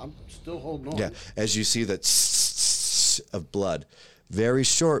 well, I'm still holding on. Yeah, as you see that of blood, very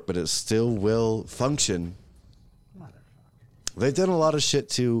short, but it still will function. They've done a lot of shit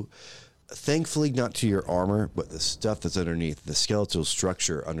to, thankfully, not to your armor, but the stuff that's underneath, the skeletal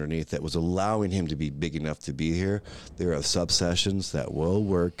structure underneath that was allowing him to be big enough to be here. There are subsessions that will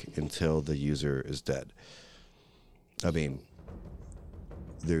work until the user is dead. I mean,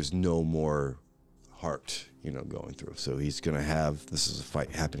 there's no more heart, going through. So he's going to have, this is a fight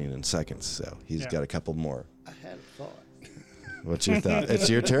happening in seconds. So he's got a couple more. I had a thought. What's your thought? It's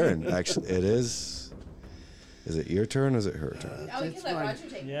your turn. Actually, it is. Is it your turn or is it her turn? Oh, we It's can let fine.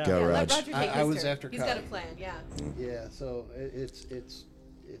 Roger take. Yeah. Go, let Raj. Roger take I his was turn. after He's Kyle. got a plan. Yeah. Yeah, so it's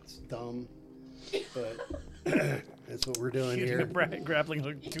dumb, but that's what we're doing Shooting here. a grappling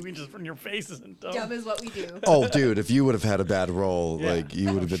hook 2 inches from your face isn't dumb. Dumb is what we do. Oh, dude, if you would have had a bad roll, Yeah. like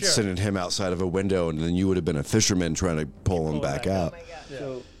you would have been Sure. sending him outside of a window and then you would have been a fisherman trying to pull him Pull it back back Oh out. my god.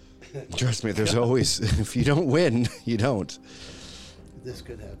 So Trust me, there's always, if you don't win, you don't. this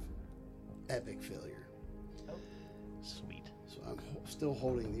could have epic failure. Sweet. So I'm still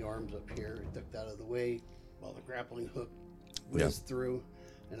holding the arms up here, ducked out of the way, while the grappling hook whizzes through,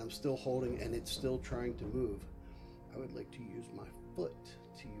 and I'm still holding, and it's still trying to move. I would like to use my foot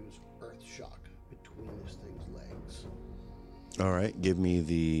to use Earth Shock between this thing's legs. All right, give me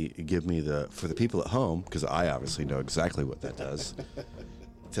the, for the people at home, because I obviously know exactly what that does.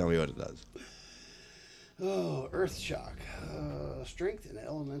 Tell me what it does. Oh, Earth Shock. Strength and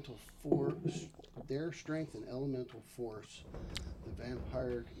elemental force. Their strength and elemental force. The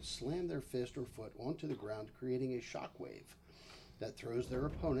vampire can slam their fist or foot onto the ground, creating a shockwave that throws their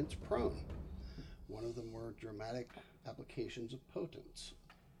opponents prone. One of the more dramatic applications of potence.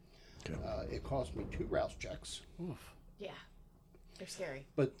 Okay. It cost me 2 rouse checks, Yeah. They're scary.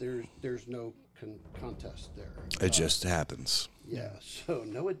 but there's no contest there. It just happens. Yeah, so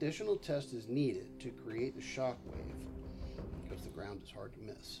no additional test is needed to create a shockwave because the ground is hard to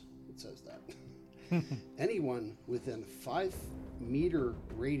miss. It says that. Anyone within 5-meter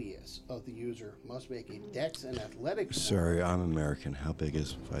radius of the user must make a dex and athletics. Sorry, I'm American. How big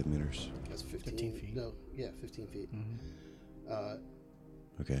is 5 meters? That's 15 feet. No, yeah, 15 feet.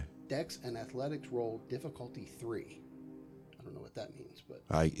 Okay. Dex and athletics roll difficulty 3. I don't know what that means, but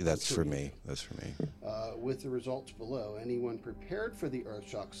That's for me. That's for me. with the results below, anyone prepared for the earth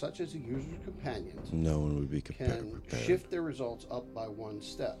shock, such as a user's companions, No one would be can prepared. shift their results up by 1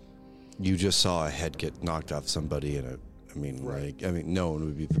 step. You just saw a head get knocked off somebody, and no one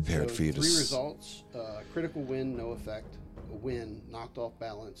would be prepared So for you to. 3 results: critical win, no effect. A win, knocked off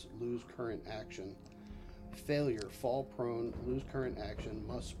balance, lose current action. Failure, fall prone, lose current action,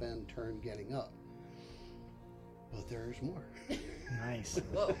 must spend turn getting up. But there's more. Nice.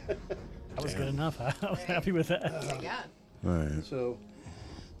 Whoa. That was good enough. I was happy with that. Yeah. All right. So,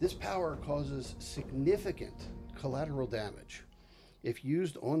 this power causes significant collateral damage. If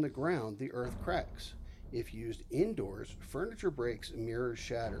used on the ground, the earth cracks. If used indoors, furniture breaks and mirrors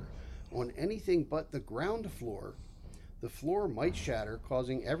shatter. On anything but the ground floor, the floor might shatter,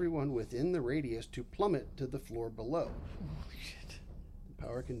 causing everyone within the radius to plummet to the floor below. Holy shit. The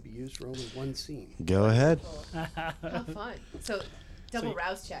power can be used for only one scene. Go ahead. How fun. So double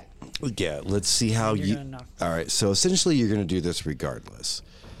rouse check. Yeah, let's see how You're you. gonna knock- All right, so essentially, you're going to do this regardless.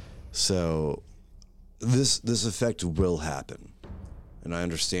 So, this effect will happen, and I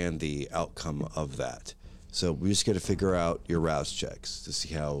understand the outcome of that. So we just got to figure out your rouse checks to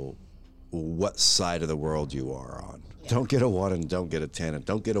see what side of the world you are on. Yeah. Don't get a 1 and don't get a 10, and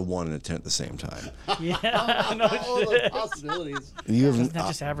don't get a 1 and a 10 at the same time. Yeah. All the possibilities. You have Doesn't that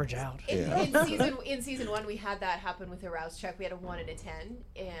just average out? In season 1, we had that happen with a rouse check. We had a 1 and a 10,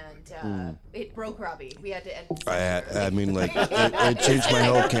 and it broke Robbie. We had to end. It changed my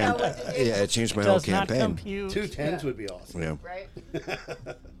whole campaign. Yeah, it changed my whole Does not campaign. compute. 2 10s would be awesome. Yeah. Right.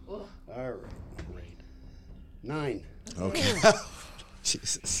 All right. 9. Okay.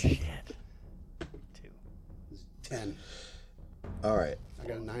 Jesus. Shit. 2. 10. All right. I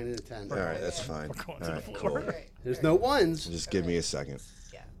got a 9 and a 10. All right, that's fine. We're going All to right, the cool. floor. Right. There's no 1s. Just give me a second.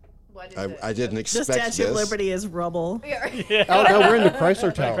 Yeah. What is I didn't The expect Statue of this. Liberty is rubble. Yeah, right. Yeah. Oh, no, we're in the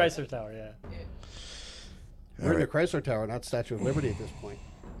Chrysler Tower. Chrysler Tower, yeah. We're in the Chrysler Tower, not Statue of Liberty at this point.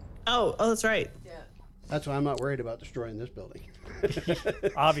 Oh, that's right. Yeah. That's why I'm not worried about destroying this building.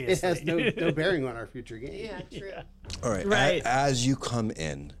 Obviously. It has no bearing on our future game. Yeah. True. All right. Right. As you come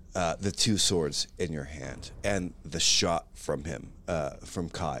in, the 2 swords in your hand and the shot from him, from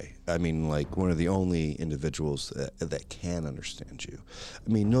Kai. I mean, like one of the only individuals that can understand you. I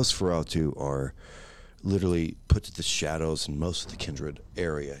mean, Nosferatu are literally put to the shadows in most of the kindred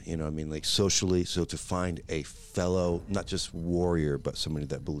area. You know, I mean, like socially. So to find a fellow, not just warrior, but somebody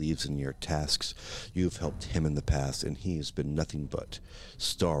that believes in your tasks, you've helped him in the past, and he has been nothing but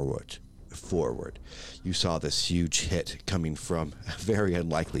stalwart forward. You saw this huge hit coming from a very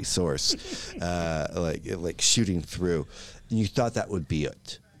unlikely source, like shooting through, and you thought that would be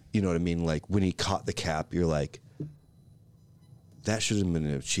it. You know what I mean? Like when he caught the cap, you're like, that should have been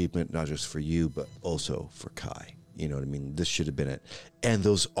an achievement, not just for you, but also for Kai. You know what I mean? This should have been it. And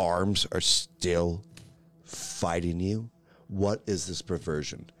those arms are still fighting you. What is this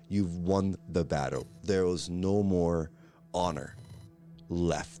perversion? You've won the battle. There was no more honor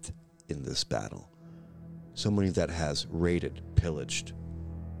left in this battle. Somebody that has raided, pillaged.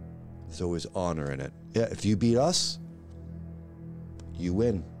 There's always honor in it. Yeah, if you beat us, you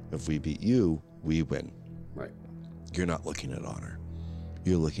win. If we beat you, we win. Right. You're not looking at honor.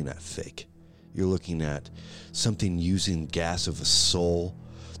 You're looking at fake. You're looking at something using gas of a soul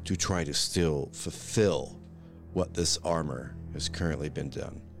to try to still fulfill what this armor has currently been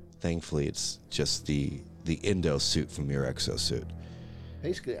done. Thankfully, it's just the endo suit from your exosuit.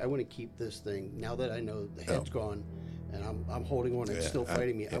 Basically, I want to keep this thing, now that I know the head's gone and I'm holding on and it's Yeah, still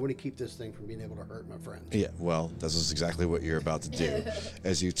fighting me, I want to keep this thing from being able to hurt my friends. Yeah, well, this is exactly what you're about to do.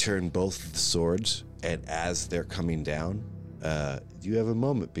 As you turn both of the swords, and as they're coming down, you have a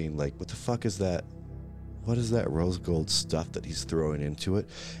moment being like, what the fuck is that? What is that rose gold stuff that he's throwing into it?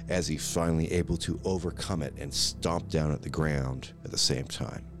 As he's finally able to overcome it and stomp down at the ground at the same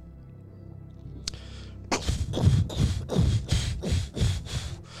time.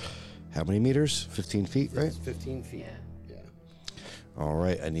 How many meters? 15 feet, right? It's 15 feet. Yeah. All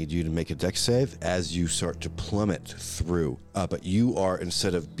right, I need you to make a dex save as you start to plummet through. But you are,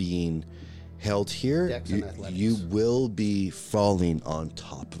 instead of being held here, Dex and athletics. you will be falling on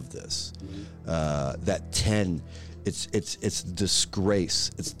top of this. That 10, it's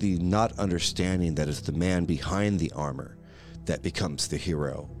disgrace. It's the not understanding that it's the man behind the armor that becomes the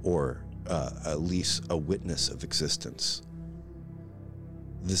hero, or at least a witness of existence.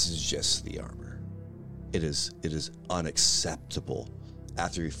 This is just the armor. It is unacceptable.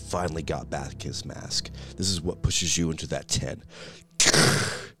 After he finally got back his mask, this is what pushes you into that 10.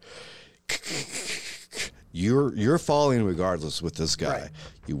 You're falling regardless with this guy. Right.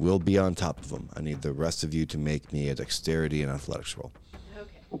 You will be on top of him. I need the rest of you to make me a dexterity and athletics roll.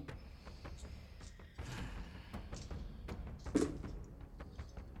 Okay.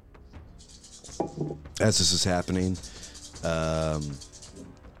 As this is happening,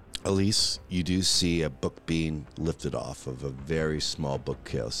 Elise, you do see a book being lifted off of a very small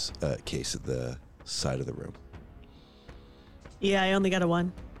bookcase case at the side of the room. Yeah, I only got a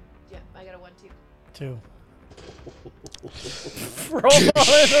 1. Yeah, I got a 1 too. 2. We're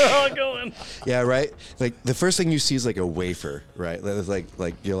all going. Yeah, right. Like the first thing you see is like a wafer, right?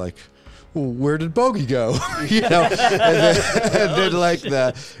 Like you're like, well, where did Bogey go? You know, and then like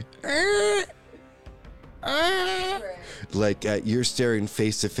the. Like you're staring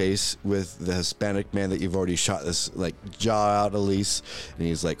face to face with the Hispanic man that you've already shot this like jaw out, Elise, and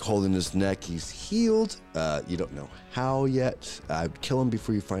he's like holding his neck. He's healed. You don't know how yet. I'd kill him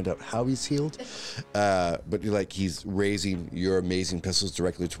before you find out how he's healed. But you're like he's raising your amazing pistols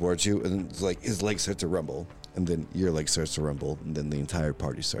directly towards you, and it's like his legs start to rumble, and then your leg starts to rumble, and then the entire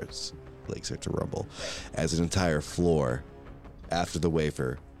party legs start to rumble, as an entire floor after the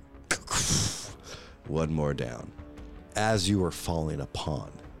wafer. One more down. As you are falling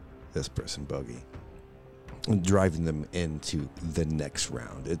upon this person, Bogey, driving them into the next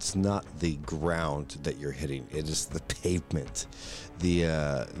round. It's not the ground that you're hitting. It is the pavement, the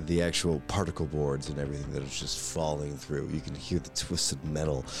actual particle boards and everything that is just falling through. You can hear the twisted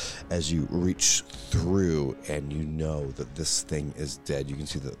metal as you reach through, and you know that this thing is dead. You can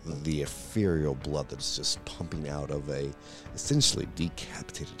see the ethereal blood that is just pumping out of a essentially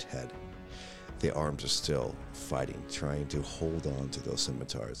decapitated head. The arms are still fighting, trying to hold on to those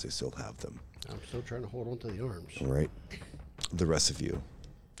scimitars. They still have them. I'm still trying to hold on to the arms. Right. The rest of you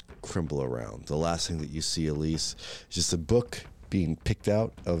crumble around. The last thing that you see, Elise, is just a book being picked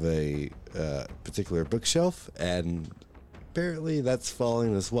out of a particular bookshelf, and apparently that's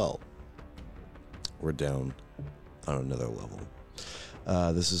falling as well. We're down on another level.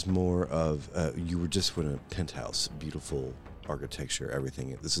 This is more of, you were just in a penthouse, beautiful architecture,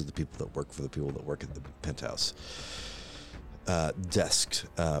 everything. This is the people that work for the people that work at the penthouse. Desks,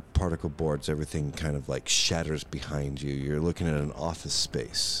 particle boards, everything kind of like shatters behind you. You're looking at an office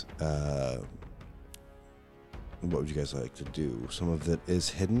space. What would you guys like to do? Some of it is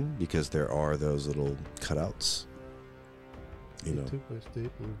hidden because there are those little cutouts. You know,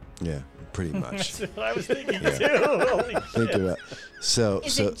 yeah, pretty much. That's what I was thinking Yeah. too. Holy Think shit. about so.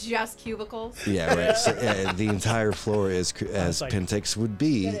 Is so it just cubicles? yeah, right. So, the entire floor is as like- Pentex would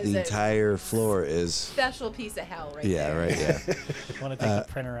be. That is The a- entire floor is. Special piece of hell right Yeah, there. right. Yeah. Want to take the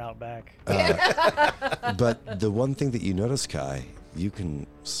printer out back? But the one thing that you notice, Kai, you can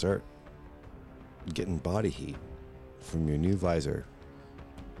start getting body heat from your new visor.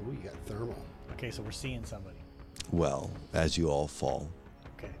 Ooh, you got thermal. Okay, so we're seeing somebody. Well, as you all fall,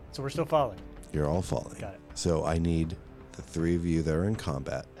 Okay, so we're still falling. you're all falling. Got it. So I need the three of you that are in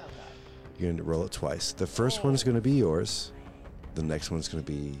combat. Oh, God. You're going to roll it twice. The first one's going to be yours. The next one's going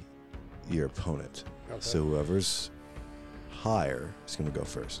to be your opponent. Okay. So whoever's higher is going to go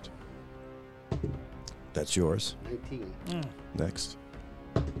first. That's yours. 19, Next.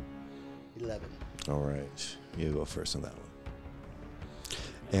 11. All right. You go first on that one.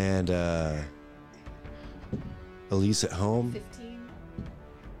 And Elise at home, 15,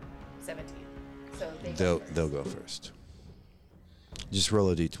 17. So they they'll go first. they'll go first. Just roll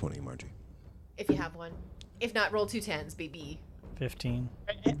a d20, Margie. If you have one. If not, roll 2 10s, baby. 15,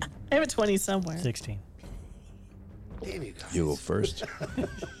 I have a 20 somewhere. 16. Damn you guys. You go first.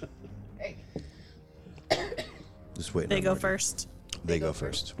 Hey. Just wait. They go first. They go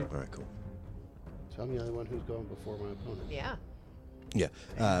first. All right, cool. So I'm the only one who's going before my opponent. Yeah. Yeah.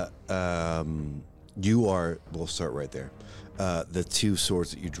 You are. We'll start right there. The two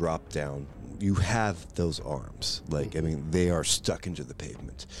swords that you drop down. You have those arms. Like, I mean, they are stuck into the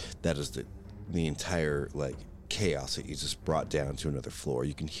pavement. That is the entire like chaos that you just brought down to another floor.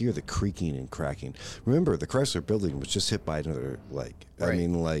 You can hear the creaking and cracking. Remember, the Chrysler Building was just hit by another like. I Right.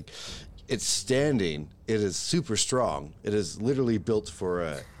 mean, like, it's standing. It is super strong. It is literally built for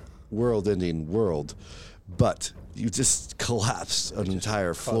a world-ending world, but you just collapsed an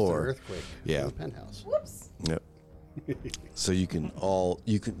entire Caused an floor. earthquake Yeah. in the penthouse. Whoops. Yep. So you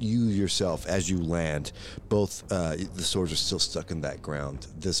yourself, as you land, both the swords are still stuck in that ground.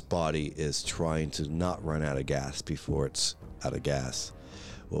 This body is trying to not run out of gas before it's out of gas.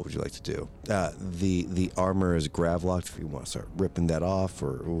 What would you like to do? The armor is grav locked. If you want to start ripping that off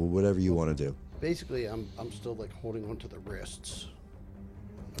or whatever you want to do. Basically, I'm still like holding on to the wrists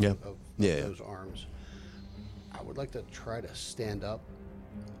Yeah. of Yeah. those arms. I would like to try to stand up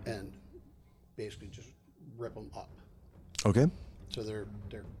and basically just rip them up. Okay. So they're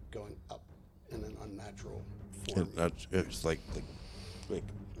going up in an unnatural form. It's like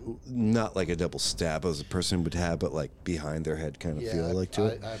not like a double stab as a person would have, but like behind their head kind of feel like to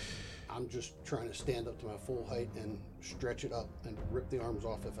it. I'm I'm just trying to stand up to my full height and stretch it up and rip the arms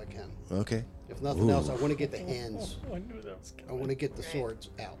off if I can. Okay. If nothing else, I want to get the hands. I knew that was I coming. want to get the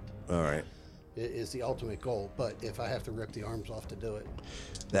swords out. All right. It is the ultimate goal. But if I have to rip the arms off to do it,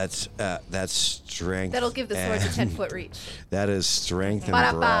 That's strength. That'll give the swords a and- 10-foot reach. That is strength and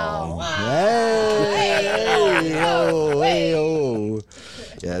Ba-da-bow. brawl. Hey,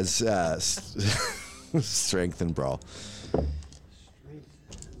 yes, strength and brawl.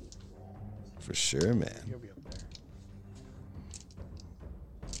 For sure, man. You'll be up there.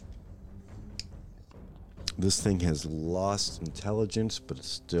 This thing has lost intelligence, but it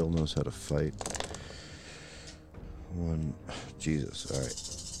still knows how to fight. One, Jesus. All right,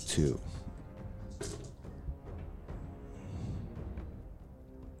 2.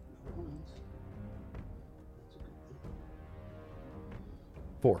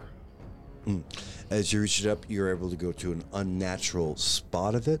 four. As you reach it up, you're able to go to an unnatural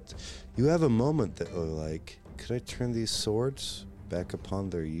spot of it. You have a moment that you're like, could I turn these swords back upon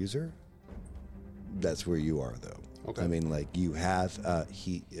their user? That's where you are, though. Okay. I mean, like, you have,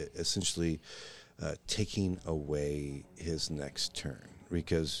 he essentially taking away his next turn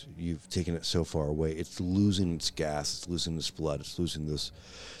because you've taken it so far away. It's losing its gas, it's losing its blood, it's losing this.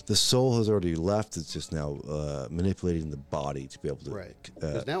 The soul has already left. It's just now manipulating the body to be able to. Right.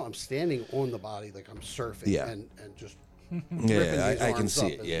 Because now I'm standing on the body like I'm surfing Yeah. and just Yeah, ripping these I can arms see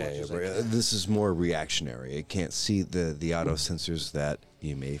up it. as Yeah, much yeah, as I right. can. This is more reactionary. It can't see the auto sensors that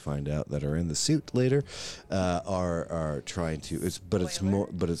you may find out that are in the suit later are trying to.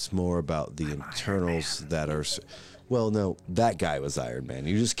 It's more about the internals that are. Well, no, that guy was Iron Man.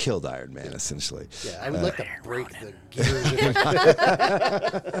 You just killed Iron Man essentially. Yeah, I would like to break the gears.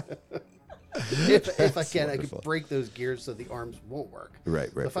 If I can, I wonderful. could break those gears so the arms won't work. Right.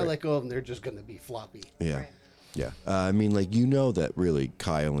 If I let go of them, they're just going to be floppy. Yeah, Right. yeah. I mean, like that really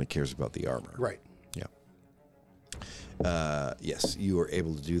Kai only cares about the armor. Right. Yeah. Yes, you are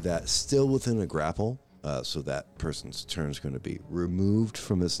able to do that. Still within a grapple, so that person's turn is going to be removed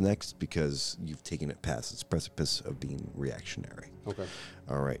from this next because you've taken it past its precipice of being reactionary. Okay.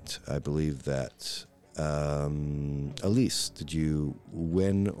 All right. I believe that. Elise, did you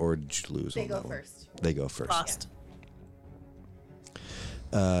win or did you lose? They on go that one? first. They go first. Lost.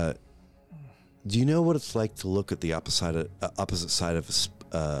 Do you know what it's like to look at the opposite side of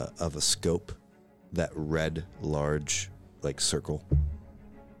a scope? That red, large, like circle.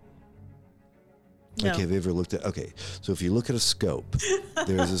 No. Okay, have you ever looked at? Okay, so if you look at a scope,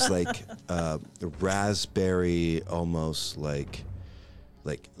 there's this like raspberry, almost like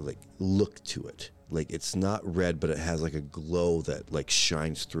look to it. Like it's not red, but it has like a glow that like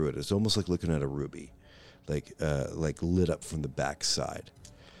shines through it. It's almost like looking at a ruby, like lit up from the backside.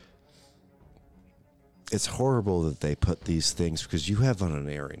 It's horrible that they put these things because you have an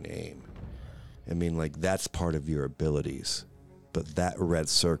honorary name. I mean, like that's part of your abilities, but that red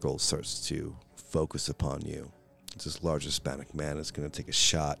circle starts to focus upon you. This large Hispanic man is going to take a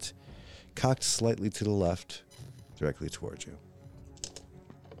shot, cocked slightly to the left, directly towards you.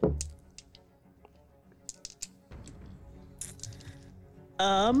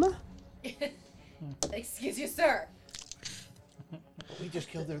 Excuse you, sir. We just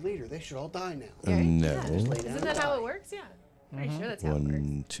killed their leader. They should all die now. No. Lay down Isn't and that how die. it works? Yeah. Pretty sure that's how it works.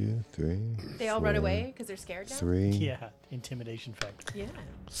 1, 2, 3. They all run 4, away because they're scared now? 3. Yeah, intimidation factor. Yeah.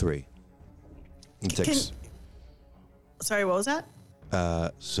 3. It takes. Sorry, what was that?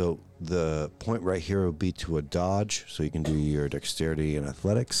 So the point right here will be to a dodge, so you can do your dexterity and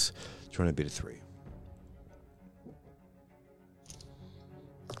athletics. Trying to beat a 3.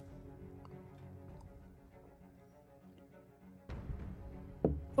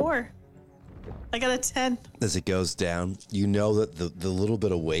 Four. I got a 10. As it goes down, you know that the little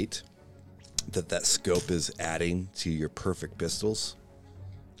bit of weight that scope is adding to your perfect pistols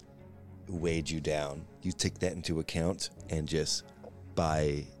weighed you down. You take that into account, and just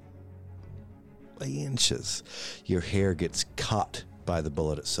by inches, your hair gets caught by the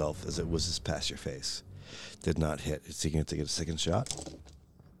bullet itself as it whizzes past your face. Did not hit. Is he going to take a second shot?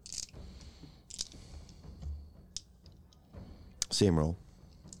 Same roll.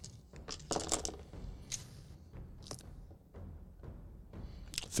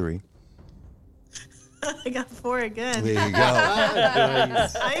 3. I got 4 again. There you go.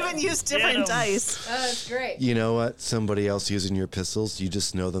 I even used different Get 'em. dice. Oh, that's great. You know what? Somebody else using your pistols, you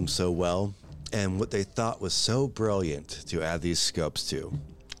just know them so well. And what they thought was so brilliant to add these scopes to.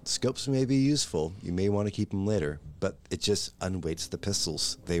 Scopes may be useful. You may want to keep them later, but it just unweights the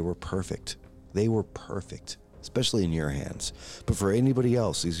pistols. They were perfect. They were perfect, especially in your hands. But for anybody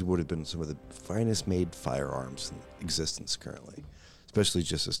else, these would have been some of the finest made firearms in existence currently. especially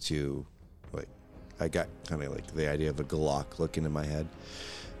just as to, like, I got kind of like the idea of a Glock looking in my head.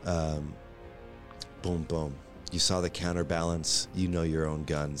 Boom, boom. You saw the counterbalance. You know your own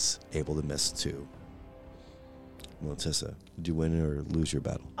guns. Able to miss too. Melitissa, did you win or lose your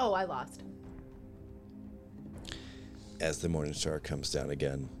battle? Oh, I lost. As the Morning Star comes down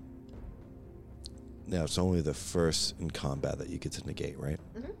again. Now, it's only the first in combat that you get to negate, right?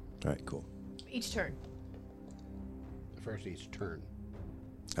 Mm-hmm. All right, cool. Each turn. The first each turn.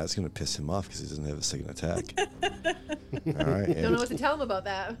 That's going to piss him off because he doesn't have a second attack. All right. Don't know what to tell him about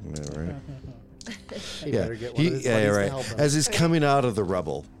that. Yeah, right. He better get one of his yeah, buddies to right. help him. As he's coming out of the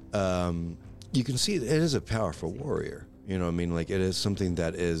rubble, you can see it is a powerful warrior. You know what I mean? Like, it is something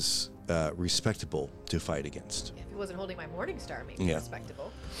that is respectable to fight against. If he wasn't holding my Morning Star, maybe Yeah.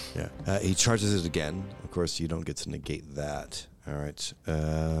 respectable. Yeah. He charges it again. Of course, you don't get to negate that. All right.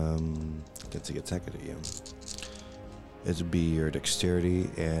 Get to attack it at you. It'd be your dexterity,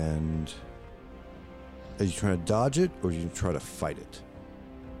 and are you trying to dodge it or are you try to fight it?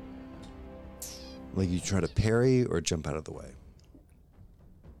 Like, you try to parry or jump out of the way?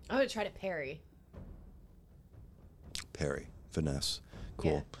 I'm going to try to parry. Parry. Finesse.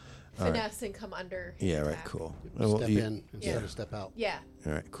 Cool. Yeah. All right. Finesse and come under. his Yeah, right, attack. cool. Step in instead Yeah. of step out. Yeah.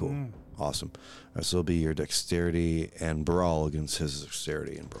 All right, cool. Awesome. All right, so it'll be your dexterity and brawl against his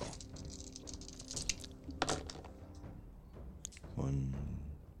dexterity and brawl. 1,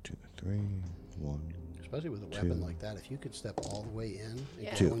 2, 3, 1. Especially with a weapon Two. like that, if you could step all the way in and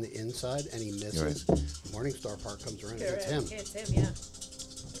Yeah. go on the inside and he misses, Morningstar part comes around and hits him. It's him, yeah.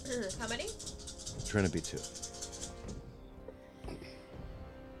 How many? Trying to be 2.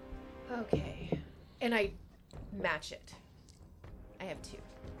 Okay. And I match it. I have 2.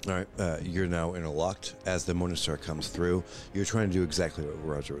 All right, you're now interlocked. As the Morningstar comes through, you're trying to do exactly what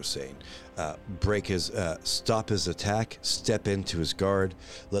Roger was saying. Break his, stop his attack, step into his guard,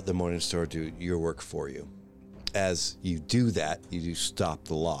 let the Morningstar do your work for you. As you do that, you do stop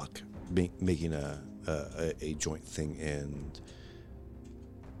the lock, making a joint thing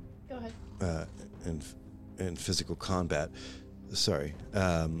Go ahead. in physical combat. Sorry.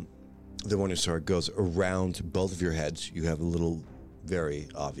 The Morningstar goes around both of your heads. You have a little, very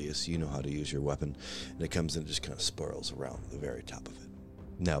obvious, you know how to use your weapon, and it comes in and just kind of spirals around the very top of it.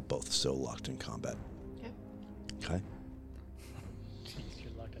 Now both still locked in combat. Okay. Okay. Jeez,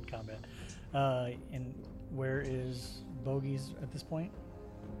 you're locked in combat. And where is Bogey's at this point?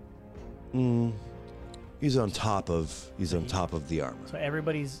 He's on top of the armor. So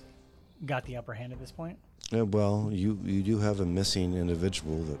everybody's got the upper hand at this point? Well, you do have a missing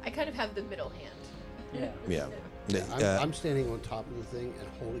individual that. I kind of have the middle hand. Yeah. Yeah. I'm standing on top of the thing and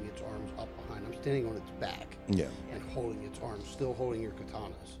holding its arms up behind. I'm standing on its back Yeah. and holding its arms, still holding your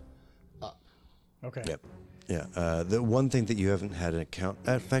katanas up. Okay. Yep. Yeah. The one thing that you haven't had an account.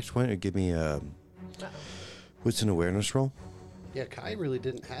 In fact, why don't you give me what's an awareness roll? Yeah, Kai really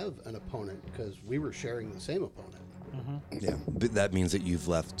didn't have an opponent because we were sharing the same opponent. Yeah, but that means that you've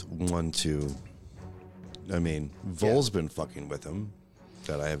left 1, 2. I mean, Vol's been fucking with him.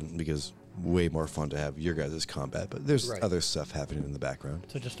 That I haven't, because way more fun to have your guys' combat. But there's Right. other stuff happening in the background.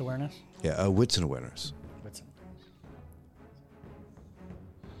 So just awareness? Yeah, wits and awareness. What's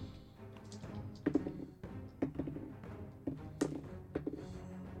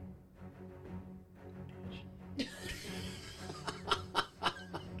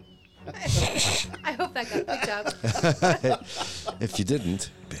I hope that got picked up. If you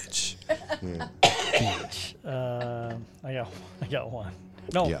didn't, bitch. I got one.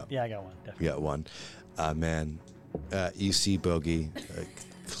 No, Yeah. I got one. You Definitely. got one. Man, you see Bogey, a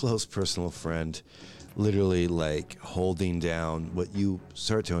close personal friend, literally like holding down what you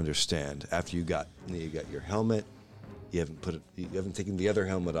start to understand after you got your helmet. You haven't taken the other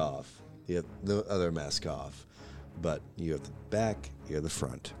helmet off. You have the other mask off, but you have the back, you have the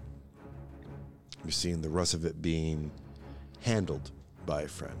front. You're seeing the rest of it being handled by a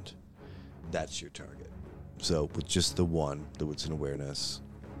friend. That's your target. So with just the one, the wits and awareness,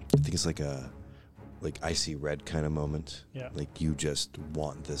 I think it's like icy red kind of moment. Yeah. Like you just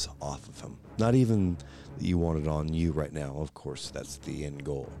want this off of him. Not even that you want it on you right now. Of course, that's the end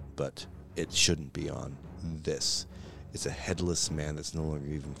goal, but it shouldn't be on this. It's a headless man that's no longer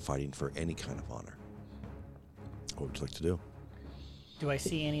even fighting for any kind of honor. What would you like to do? Do I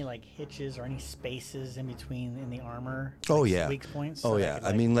see any like hitches or any spaces in between in the armor? Oh, like, yeah. Weak points. Oh so yeah, could,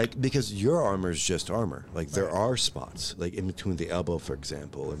 I mean, like, because your armor is just armor. Like there Right. are spots, like in between the elbow, for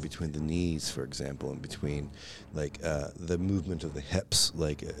example, in between the knees, for example, in between, like the movement of the hips.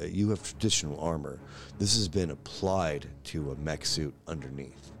 Like you have traditional armor. This has been applied to a mech suit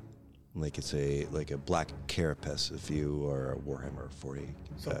underneath. Like it's a black carapace if you are a Warhammer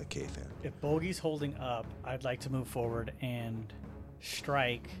 40K fan. If Bogey's holding up, I'd like to move forward and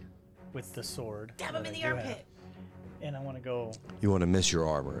strike with the sword. Stab that him in I the do have. armpit. And I want to go You want to miss your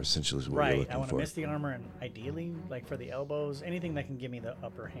armor, essentially, is what you're right. looking I want to for. miss the armor, and ideally, like for the elbows, anything that can give me the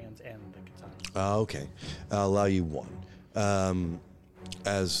upper hands and the katana. Okay. I'll allow you one.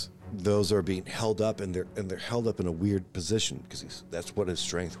 As those are being held up, and they're held up in a weird position because that's what his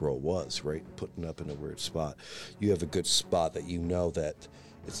strength roll was, right? Putting up in a weird spot. You have a good spot that you know that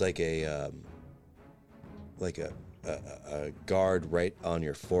it's like a guard right on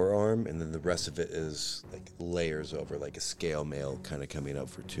your forearm, and then the rest of it is like layers over, like a scale mail kind of coming up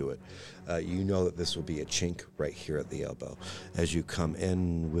to it. You know that this will be a chink right here at the elbow. As you come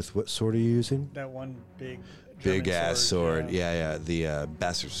in with what sword are you using? That one big Big-ass sword. Yeah. The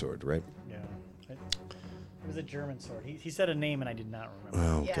bastard sword, right? Yeah. It was a German sword. He said a name, and I did not remember.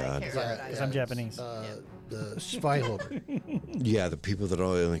 Oh, Yeah, I God. can't remember Because either. I'm Japanese. The Zweiholder. Yeah, the people that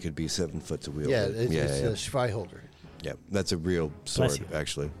only could be 7 foot to wield Yeah, it. it's a Zweiholder. Yeah, that's a real sword, you.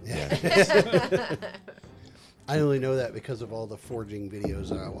 actually. Yeah. I only know that because of all the forging videos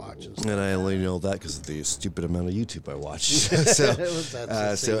that I watch. And stuff. And I only know that because of the stupid amount of YouTube I watch. so,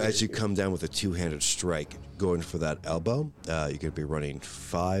 That's so as you come down with a two-handed strike, going for that elbow, you're going to be running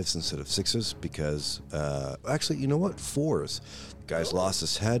 5s instead of 6s because, actually, you know what? 4s. The guy's lost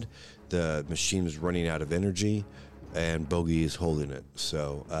his head. The machine is running out of energy, and Bogey is holding it.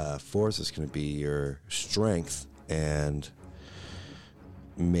 So 4s is going to be your strength and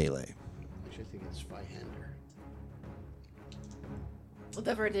melee. Actually, I think it's Zweihander.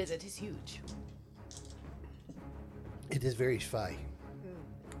 Whatever it is huge. It is very Zwei.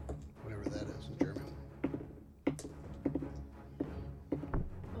 Whatever that is in German.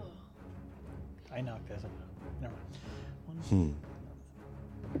 I knocked this one out. Never mind.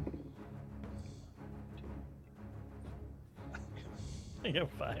 I got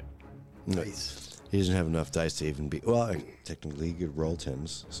 5. Nice. He doesn't have enough dice to even be. Well, technically, you could roll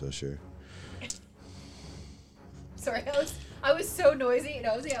 10s, so sure. Sorry, I was so noisy and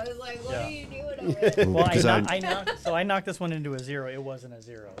nosy. I was like, what Yeah. are you doing over there? Well, Because I knocked this one into a 0. It wasn't a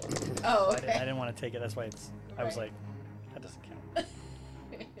 0. Oh, I okay. didn't want to take it. That's why I was like, that doesn't count.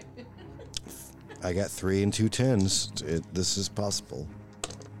 I got 3 and 2 10s. This is possible.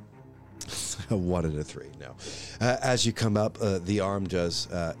 A 1 and a 3. No. As you come up, the arm does,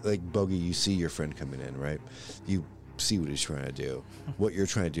 like Bogey, you see your friend coming in, right? You see what he's trying to do. What you're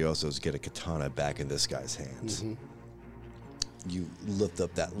trying to do also is get a katana back in this guy's hands. You lift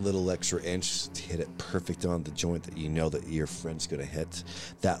up that little extra inch to hit it perfect on the joint that you know that your friend's going to hit.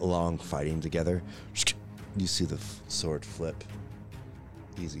 That long fighting together, you see the sword flip.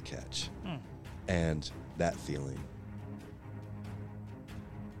 Easy catch. And that feeling.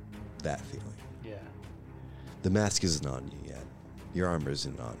 That feeling. Yeah. The mask isn't on you yet. Your armor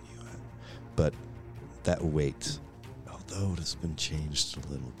isn't on you yet. But that weight, although it has been changed a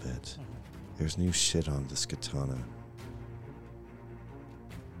little bit, there's new shit on this katana.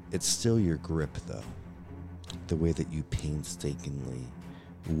 It's still your grip, though. The way that you painstakingly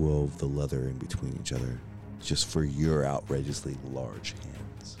wove the leather in between each other, just for your outrageously large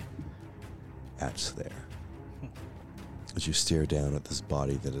hands. That's there. As you stare down at this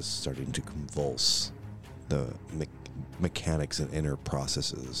body that is starting to convulse, the mechanics and inner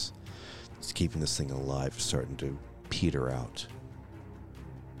processes that's keeping this thing alive starting to peter out.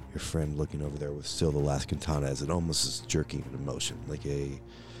 Your friend looking over there with still the last katana as it almost is jerking into motion, like a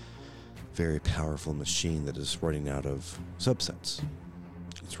very powerful machine that is running out of subsets.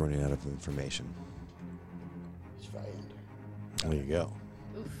 It's running out of information. Zweihander. There you go.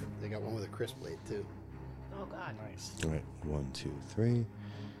 Oof. They got one with a crisp blade, too. Oh, God. Nice. All right, 1, 2, 3.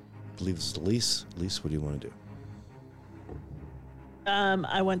 I believe it's Elise. Elise, what do you want to do?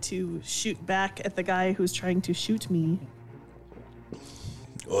 I want to shoot back at the guy who's trying to shoot me.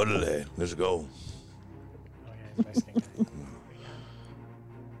 Orderly, let's go. Okay, Mexican guy.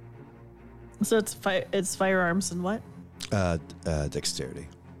 So it's firearms and what? Dexterity.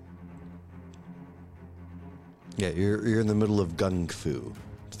 Yeah, you're in the middle of gung fu.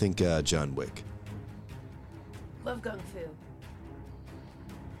 Think John Wick. Love Gung Fu.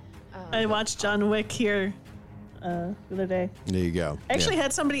 I watched John Wick here the other day. There you go. I actually Yeah.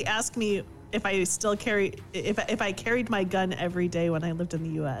 had somebody ask me if I still if I carried my gun every day when I lived in the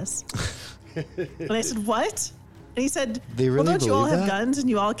U.S. And I said, "What?" And he said, They "Well, really don't you all believe have that? guns and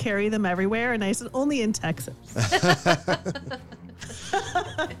you all carry them everywhere?" And I said, "Only in Texas." Well,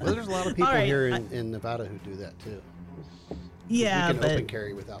 there's a lot of people All right, here in Nevada who do that, too. Yeah, You can but open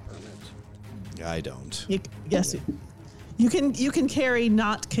carry without permits. I don't. yes, You can carry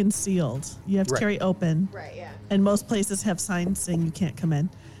not concealed. You have to Right. carry open. Right, yeah. And most places have signs saying you can't come in.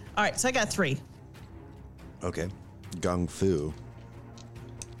 All right, so I got 3. Okay. Gung Fu.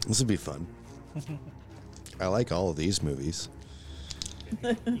 This would be fun. I like all of these movies.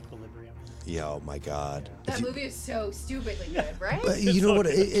 Equilibrium. Yeah, oh my God. That movie is so stupidly good, right? But you know what?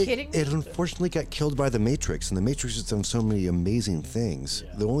 kidding me? It unfortunately got killed by The Matrix, and The Matrix has done so many amazing things.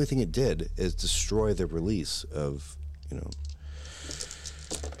 Yeah. The only thing it did is destroy the release of,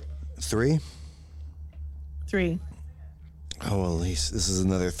 3. 3. Oh, at least this is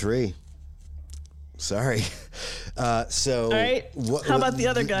another 3. Sorry. So, All right. How about the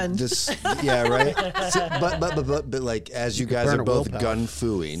other gun? Yeah, right. So, but like as you guys burn are a both willpower.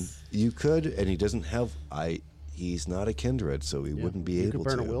 gun-fooing, you could, and he doesn't have. He's not a kindred, so he wouldn't be You able could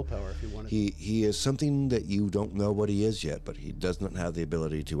burn to. a willpower if you wanted. He is something that you don't know what he is yet, but he does not have the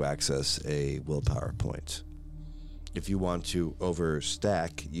ability to access a willpower point. If you want to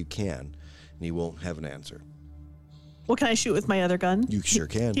overstack, you can, and he won't have an answer. Well, can I shoot with my other gun? You sure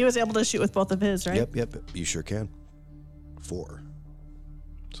can. He was able to shoot with both of his, right? Yep, you sure can. 4.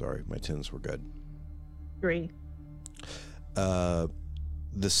 Sorry, my 10s were good. 3. The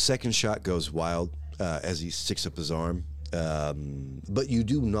second shot goes wild as he sticks up his arm, but you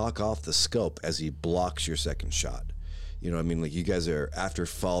do knock off the scope as he blocks your second shot. You know what I mean? Like you guys are, after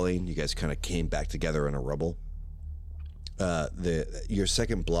falling, you guys kind of came back together in a rubble. Your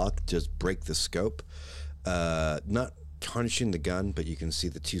second block does break the scope, not tarnishing the gun, but you can see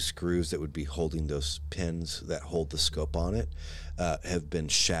the 2 screws that would be holding those pins that hold the scope on it have been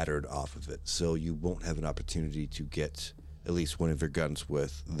shattered off of it. So you won't have an opportunity to get at least one of your guns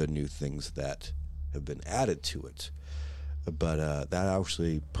with the new things that have been added to it. But that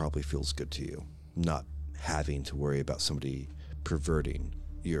actually probably feels good to you, not having to worry about somebody perverting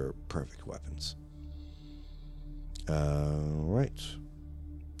your perfect weapons. Right.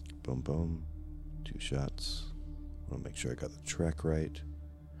 Boom, boom. 2 shots. I want to make sure I got the track right.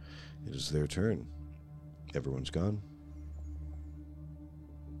 It is their turn. Everyone's gone.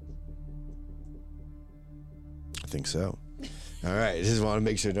 I think so. All right. I just want to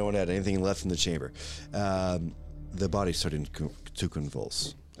make sure no one had anything left in the chamber. The body's starting to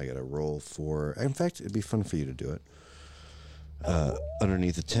convulse. I got to roll for... In fact, it'd be fun for you to do it.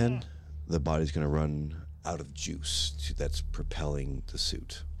 Underneath the 10, the body's going to run out of juice that's propelling the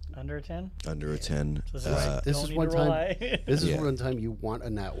suit. Under a 10? Under a 10. So This don't is need one to roll time. high. This is Yeah. one time you want a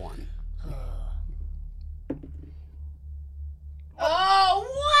nat 1. Oh,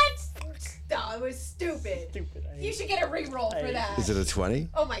 what? No, it was stupid. Stupid. You should get a re-roll for that. Is it a 20?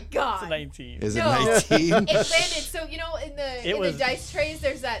 Oh my god. It's a 19. Is No. it 19? It landed. So you know, in the was- dice trays,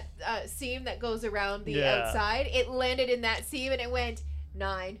 there's that seam that goes around the Yeah. outside. It landed in that seam, and it went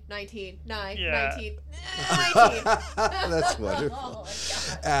 9, 19, 9, Yeah. 19, 19. That's wonderful. Oh my god.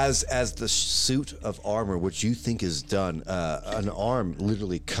 As the suit of armor, which you think is done, an arm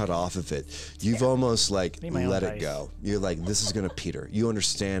literally cut off of it. You've almost like Need my own let it dice. go. You're like, this is gonna peter. You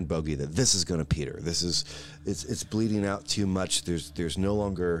understand, Bogey, that this is gonna peter. It's bleeding out too much. There's no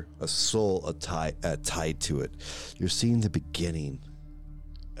longer a soul tied to it. You're seeing the beginning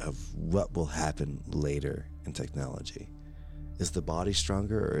of what will happen later in technology. Is the body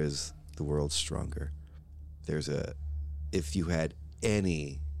stronger or is the world stronger? If you had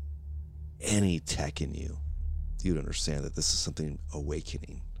any tech in you, you'd understand that this is something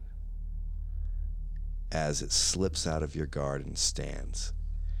awakening. As it slips out of your guard and stands,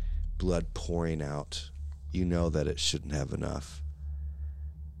 blood pouring out, you know that it shouldn't have enough.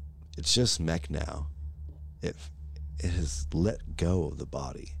 It's just mech now. It has let go of the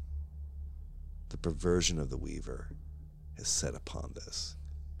body. The perversion of the Weaver is set upon this.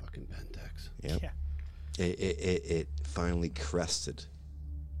 Fucking Pentex. Yep. Yeah. It finally crested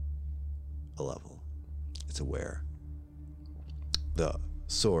a level. It's aware. The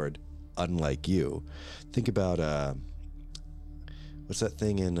sword, unlike you, think about what's that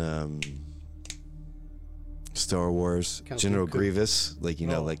thing in Star Wars? Count General Dooku. Grievous, like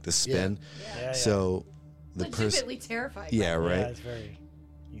Oh. like the spin. Yeah, So the person, Legitimately terrified. yeah, right. Yeah, it's very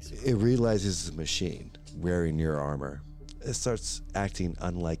useful. It realizes it's a machine wearing your armor. It starts acting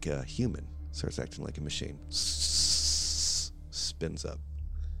unlike a human. Starts acting like a machine. Spins up.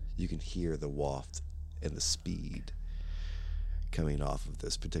 You can hear the waft and the speed coming off of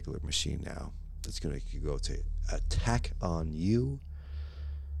this particular machine now. It's going to go to attack on you.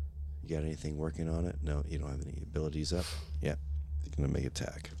 You got anything working on it? No, you don't have any abilities up? Yeah. You're going to make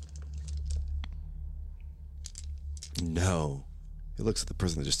attack. No. It looks like the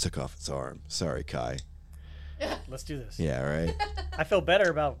person that just took off its arm. Sorry, Kai. Let's do this. Yeah, right? I feel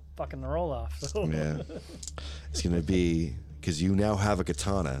better about fucking the roll off. So. Yeah. It's going to be, because you now have a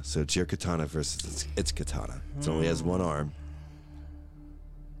katana, so it's your katana versus its katana. It only has one arm.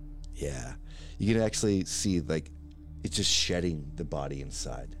 Yeah. You can actually see, like, it's just shedding the body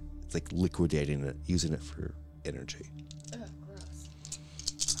inside. It's like liquidating it, using it for energy.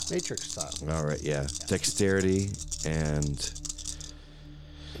 Matrix style. All right, yeah. Dexterity and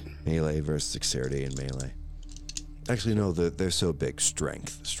melee versus dexterity and melee. Actually, no, they're so big.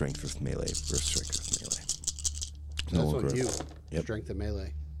 Strength. Strength with melee versus strength with melee. That's longer. what you. Yep. Strength and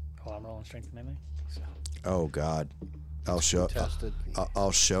melee. Oh, I'm rolling strength melee. So, Oh, God. I'll show Tested.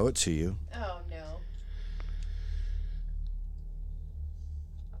 I'll show it to you. Oh no.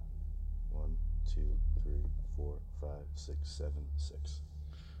 1, 2, 3, 4, 5, 6, 7, 6.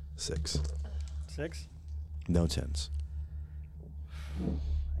 6. 6. No tens. And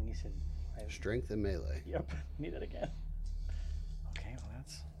you said I have Strength and melee. Yep. Need it again. Okay, well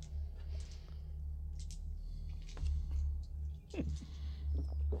that's.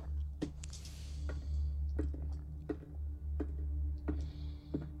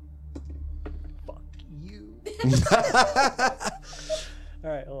 Fuck you. All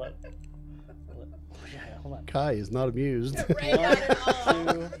right, hold on. Yeah, hold on. Kai is not amused. Right on it all.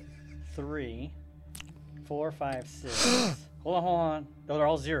 2, 3, 4, 5, 6. Hold on. Those are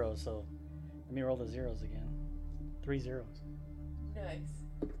all zeros, so let me roll the zeros again. 3 zeros. Nice.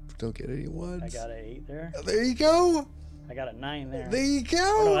 Don't get any ones. I got an 8 there. There you go. I got a 9 there. There you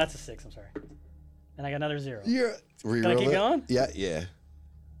Oh, no, go. that's a 6. I'm sorry. And I got another 0. You're Can I keep it? going? Yeah, yeah.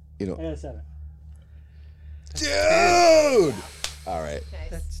 You know, I got a 7. dude. All right.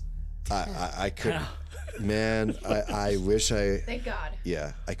 Nice. I couldn't. Man, I wish I. Thank God.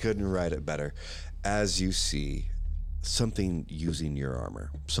 Yeah, I couldn't write it better. As you see, something using your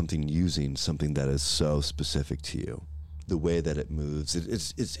armor, something that is so specific to you, the way that it moves,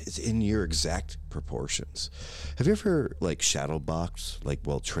 it's in your exact proportions. Have you ever like shadow boxed, like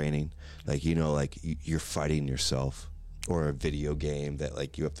while training, like like you're fighting yourself, or a video game that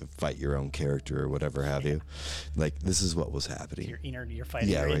like you have to fight your own character or whatever have you? Like this is what was happening. You're fighting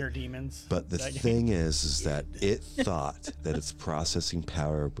Yeah, your right. inner demons. But the That game. thing is that it thought that its processing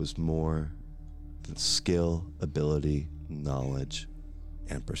power was more than skill, ability, knowledge,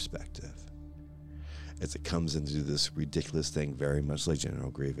 and perspective. As it comes into this ridiculous thing, very much like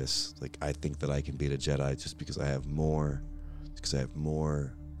General Grievous, like I think that I can beat a Jedi just because I have more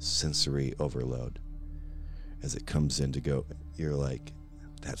sensory overload. As it comes in to go, you're like,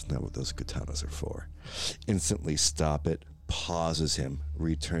 that's not what those katanas are for. Instantly stop it, pauses him,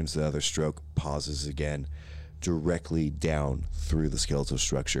 returns the other stroke, pauses again, directly down through the skeletal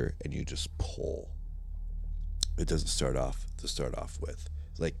structure, and you just pull. It doesn't start off with.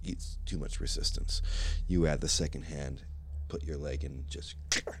 Like, it's too much resistance. You add the second hand, put your leg in, just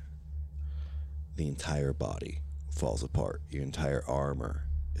the entire body falls apart. Your entire armor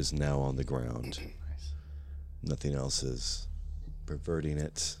is now on the ground. Nice. Nothing else is perverting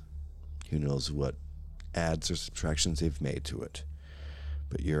it. Who knows what adds or subtractions they've made to it.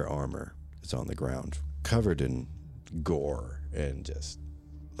 But your armor is on the ground, covered in gore and just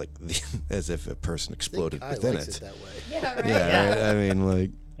like as if a person exploded Kai within likes it. it that way. Yeah, right. Yeah, right? I mean,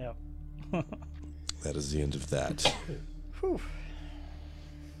 like, Yep. that is the end of that. Whew.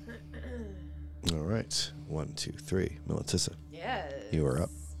 All right. 1, 2, 3. Melatissa, Yes. you are up.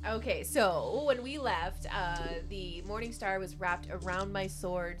 Okay, so when we left, the Morning Star was wrapped around my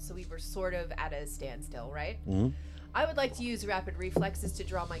sword, so we were sort of at a standstill, right? Mm-hmm. I would like to use rapid reflexes to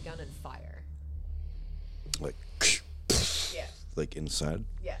draw my gun and fire. Like, Yeah. like inside.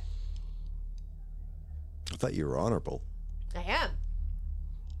 Yeah. I thought you were honorable. I am.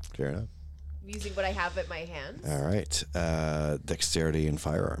 Fair enough. Using what I have at my hands. All right. Dexterity and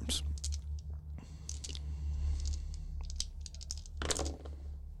firearms.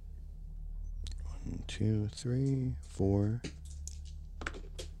 1, 2, 3, 4,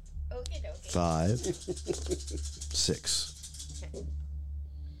 Okay, 5, 6. Okay.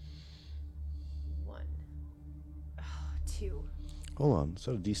 1. Oh, 2. Hold on. Is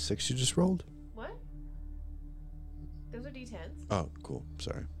that a D6 you just rolled? What? Those are D10s. Oh, cool.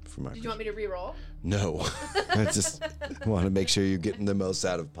 Sorry for my. Did you want me to re-roll? No. I just want to make sure you're getting the most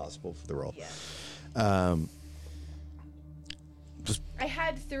out of possible for the roll. Yeah. Just I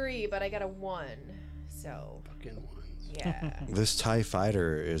had 3, but I got a 1. So, Fucking ones. yeah. this TIE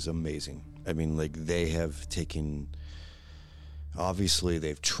fighter is amazing. I mean, like, they have taken. Obviously,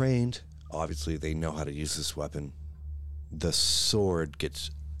 they've trained. Obviously, they know how to use this weapon. The sword gets,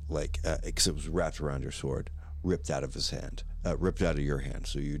 like, because it was wrapped around your sword, ripped out of his hand, ripped out of your hand.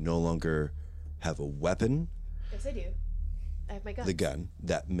 So you no longer have a weapon. Yes, I do. I have my gun. The gun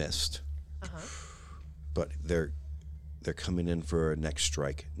that missed. Uh-huh. but they're coming in for a next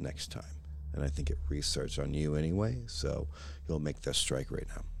strike next time, and I think it restarts on you anyway. So you'll make that strike right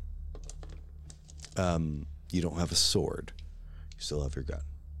now. You don't have a sword. You still have your gun.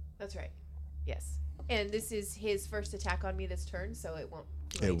 That's right. Yes. And this is his first attack on me this turn, so it won't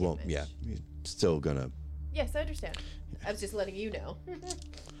do It any won't. damage. Yeah, you're still gonna. Yes, I understand. I was just letting you know.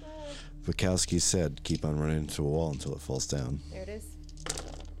 Bukowski said, "Keep on running into a wall until it falls down." There it is.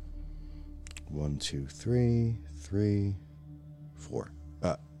 1, 2, 3, 3, 4.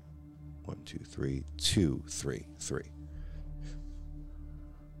 1, 2, 3, 2, 3, 3.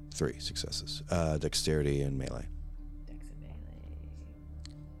 3 successes. Dexterity and melee. Dex and melee.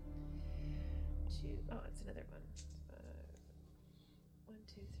 2. Oh, it's another one. 1,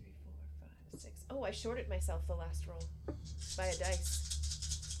 2, 3, 4, 5, 6. Oh, I shorted myself the last roll by a dice.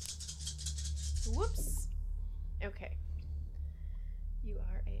 Whoops. Okay. You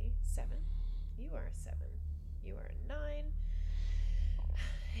are a 7. You are a 7. You are a 9.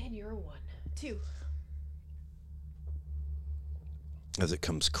 And you're a 1. 2. As it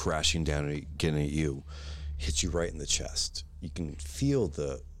comes crashing down again at you, hits you right in the chest. You can feel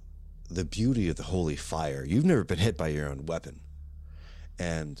the beauty of the holy fire. You've never been hit by your own weapon.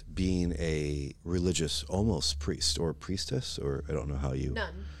 And being a religious, almost priest or priestess, or I don't know how you...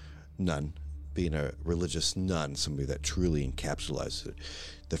 Nun. Being a religious nun, somebody that truly encapsulates it.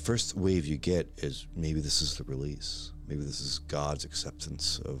 The first wave you get is maybe this is the release. Maybe this is God's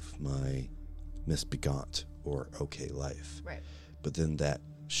acceptance of my misbegot or okay life. Right. But then that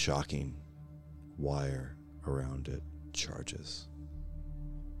shocking wire around it charges.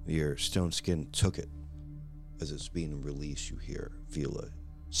 Your stone skin took it. As it's being released, you feel it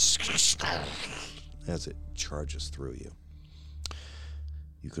as it charges through you.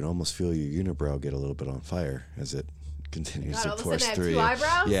 You can almost feel your unibrow get a little bit on fire as it continues God, all to of a push sudden I have through 2 you.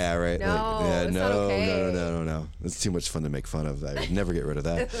 eyebrows? Yeah, right. No, yeah, that's no, not okay. no. It's too much fun to make fun of. I would never get rid of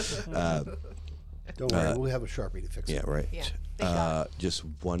that. Don't worry, we'll have a Sharpie to fix it. Yeah, right. Yeah, thank God. Just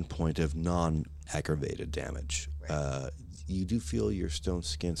 1 point of non-aggravated damage. Right. You do feel your stone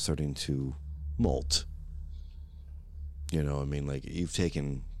skin starting to molt. You know, I mean, like, you've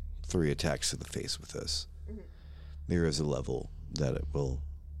taken 3 attacks to the face with this. Mm-hmm. There is a level that it will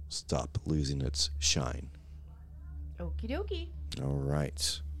stop losing its shine. Okie dokie. All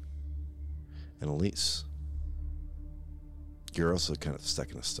right. And Elise, you're also kind of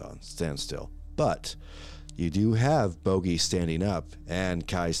stuck in a standstill. But you do have Bogey standing up and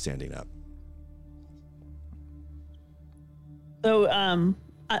Kai standing up. So on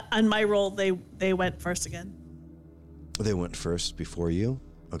my roll, they went first again. They went first before you?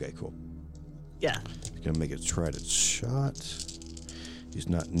 Okay, cool. Yeah. He's going to make a try to shot. He's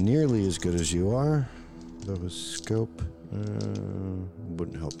not nearly as good as you are. Though his scope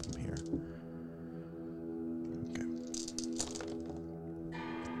wouldn't help him here. Okay.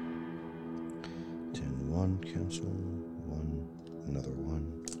 10, 1, cancel. 1, another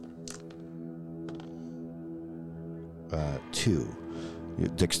 1. 2.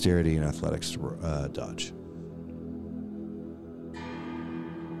 Dexterity and athletics dodge.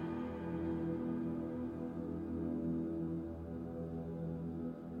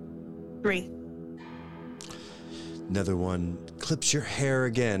 Three. Another one clips your hair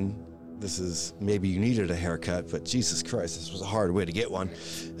again. This is, maybe you needed a haircut, but Jesus Christ, this was a hard way to get one.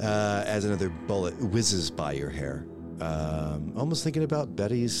 As another bullet whizzes by your hair. Almost thinking about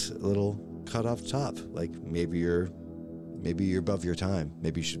Betty's little cut off top. Like maybe you're above your time.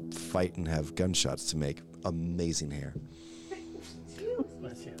 Maybe you should fight and have gunshots to make amazing hair.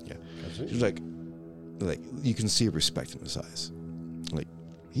 Bless you. Yeah. She's like you can see respect in his eyes. Like,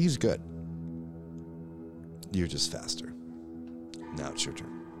 he's good. You're just faster. Now it's your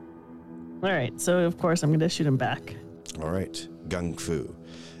turn. All right. So of course I'm going to shoot him back. All right, Gung Fu.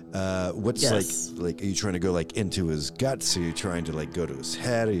 What's Yes. like? Are you trying to go like into his guts? Are you trying to like go to his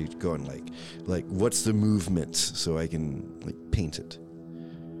head? Are you going like what's the movement so I can like paint it?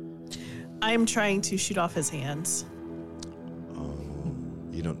 I'm trying to shoot off his hands.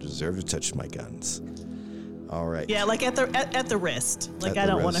 You don't deserve to touch my guns. All right. Yeah, like at the wrist. Like At I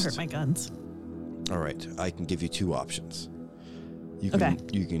the don't want to wrist. hurt my guns. All right. I can give you 2 options. You Okay.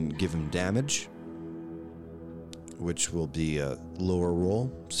 can give him damage, which will be a lower roll,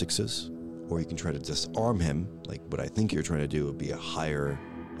 6s, or you can try to disarm him. Like what I think you're trying to do would be a higher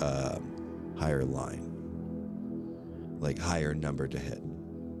line, like higher number to hit.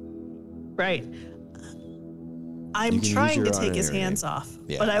 Right. You I'm can use trying your to take his honorary hands name. off,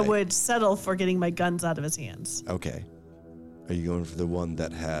 Yeah, but I I- would settle for getting my guns out of his hands. Okay. Are you going for the one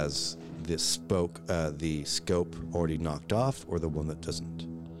that has the scope already knocked off, or the one that doesn't?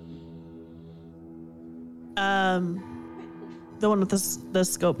 The one with the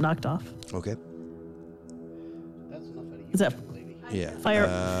scope knocked off. Okay. That's enough out of you, Is that- lady. Yeah.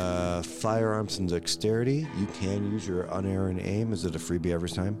 Fire- Firearms and dexterity. You can use your unerring aim. Is it a freebie every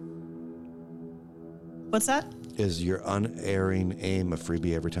time? What's that? Is your unerring aim a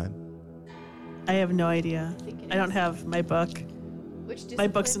freebie every time? I have no idea. think it I don't is. have my book. Which discipline? My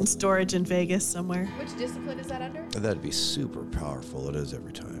book's in storage in Vegas somewhere. Which discipline is that under? That'd be super powerful. It is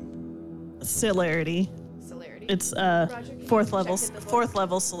every time. Celerity. Celerity. It's Roger, can you fourth level. check in the book? Fourth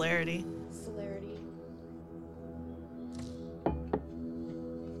level celerity. Celerity.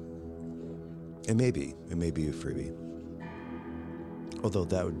 It may be a freebie. Although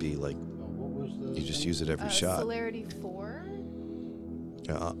that would be like What was the you just thing? use it every shot. Celerity 4.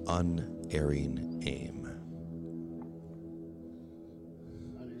 Unerring aim.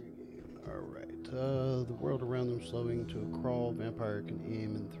 All right. The world around them slowing to a crawl. Vampire can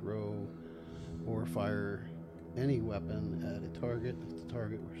aim and throw or fire any weapon at a target if the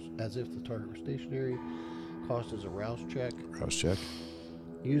target were, as if the target were stationary. Cost is a rouse check. Rouse check.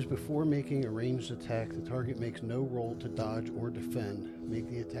 Used before making a ranged attack. The target makes no roll to dodge or defend. Make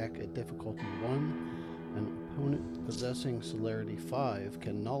the attack at difficulty 1. An opponent possessing celerity 5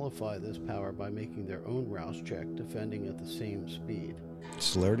 can nullify this power by making their own rouse check, defending at the same speed.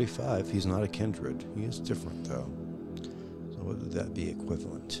 Celerity 5. He's not a kindred. He is different though. So what would that be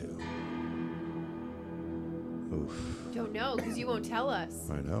equivalent to? Oof. Don't know, because you won't tell us.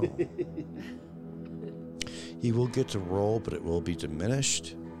 I know. He will get to roll, but it will be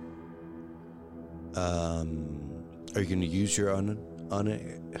diminished. Are you going to use your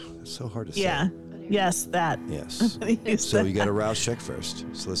It's so hard to say. Yeah. Yes, that. Yes. Use So that. you got a rouse check first.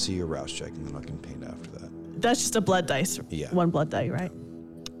 So let's see your rouse check, and then I can paint after that. That's just a blood dice. Yeah. One blood die, right?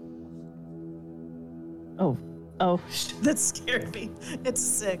 Oh, that scared me. It's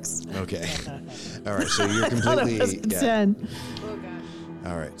 6. Okay. All right. So you're I thought it completely. was a 10. Oh, gosh.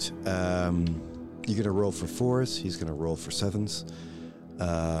 All right. You're going to roll for 4s. He's going to roll for 7s.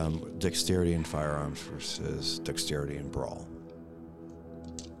 Dexterity and firearms versus dexterity and brawl.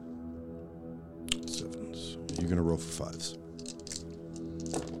 7s. You're going to roll for 5s.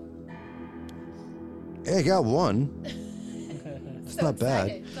 Hey, I got 1. It's not bad.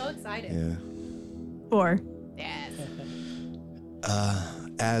 Excited. So excited. Yeah. 4. Yes.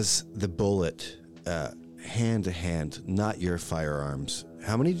 As the bullet, hand to hand, not your firearms.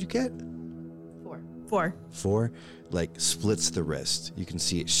 How many did you get? 4. 4, like splits the wrist. You can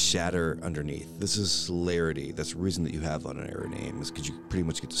see it shatter underneath. This is celerity. That's the reason that you have unerring aim, is because you pretty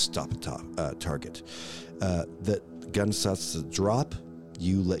much get to stop a target. The gun starts to drop.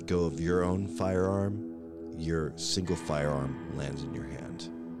 You let go of your own firearm. Your single firearm lands in your hand.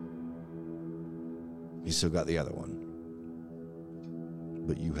 You still got the other one,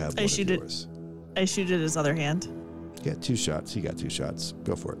 but you have one of shoot it. yours. I shoot at his other hand. You got 2 shots. You got 2 shots.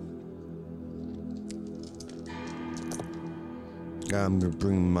 Go for it. I'm gonna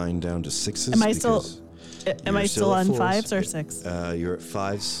bring mine down to 6s. Am I still you're still at on 4s. 5s or 6? You're at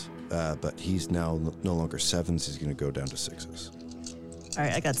 5s, but he's now no longer 7s. He's gonna go down to 6s. All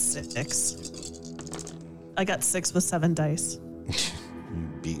right, I got 6. I got 6 with 7 dice. You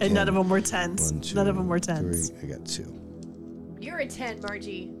beat And none of him. them were 10s. 1, 2, None of them were 10s. 3. I got 2. You're a 10,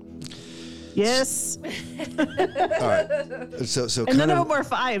 Margie. Yes. All right. So And kind none of of. them were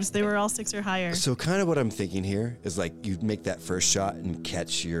 5s. They were all 6 or higher. So kind of what I'm thinking here is like you make that first shot and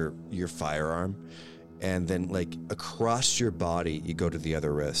catch your firearm, and then like across your body you go to the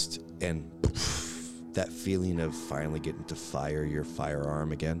other wrist, and that feeling of finally getting to fire your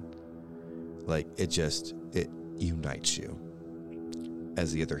firearm again, like it unites you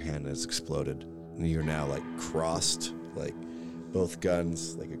as the other hand has exploded, and you're now like crossed, like both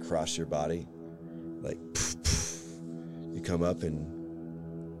guns like across your body, like you come up and.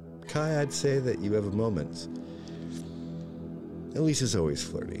 Kai, I'd say that you have a moment. Elisa's always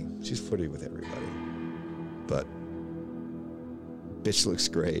flirty. She's flirty with everybody. But bitch looks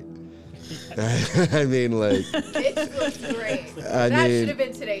great. I mean, like, It looks great. I That mean- should have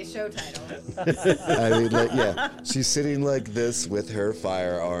been today's show title. I mean, like, yeah. She's sitting like this with her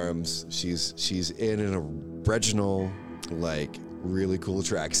firearms. She's in an original, like, really cool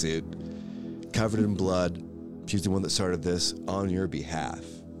tracksuit, covered in blood. She's the one that started this on your behalf.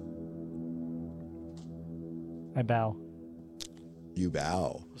 I bow. You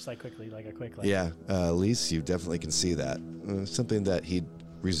bow. Just like quickly, like a quick like. Yeah, Elise, you definitely can see that. Something that he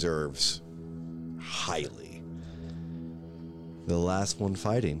reserves highly. The last one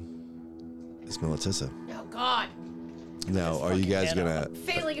fighting is Melitissa. Oh, God. Now, are you guys gonna?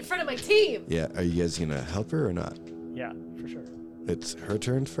 Failing in front of my team. Yeah, are you guys gonna help her or not? Yeah, for sure. It's her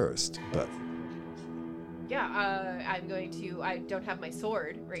turn first, but I'm going to. I don't have my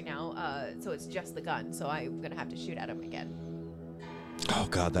sword right now, so it's just the gun. So I'm gonna have to shoot at him again. Oh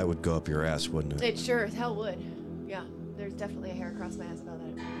God, that would go up your ass, wouldn't it? It sure as hell would. Yeah, there's definitely a hair across my ass about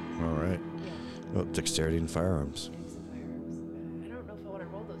that. All right. Yeah. Well, dexterity and firearms. Yikes and firearms. I don't know if I want to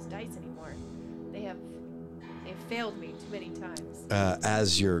roll those dice anymore. They've failed me too many times.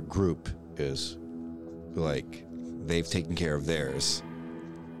 As your group is, like, they've taken care of theirs.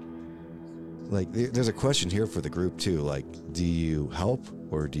 Like, there's a question here for the group too. Like, do you help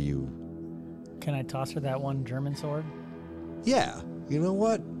or do you? Can I toss her that one German sword? Yeah. You know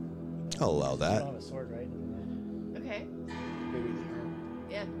what? I'll allow I that. don't have a sword, right? Okay. Maybe the arm.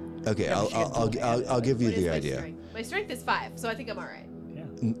 Yeah. Okay. Yeah, she had dual handed, I'll give you What is the my idea. strength? My strength is 5, so I think I'm all right. Yeah.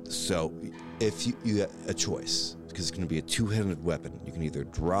 So, if you got a choice, because it's going to be a two-handed weapon, you can either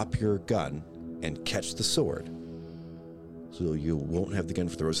drop your gun and catch the sword, so you won't have the gun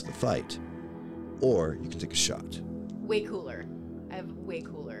for the rest of the fight, or you can take a shot. Way cooler. I have way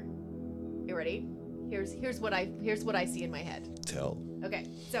cooler. You ready? Here's what I see in my head. Tell. Okay,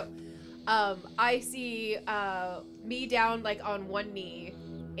 so I see me down like on one knee,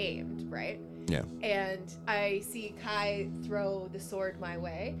 aimed, right? Yeah. And I see Kai throw the sword my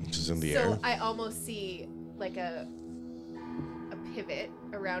way. Which is in the So air. I almost see like a pivot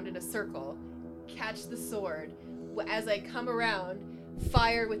around in a circle, catch the sword. As I come around,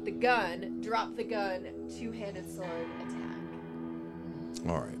 fire with the gun, drop the gun, two-handed sword attack.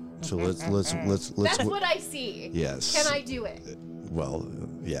 All right. So let's That's what I see. Yes. Can I do it? Well,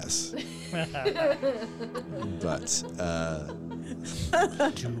 yes. But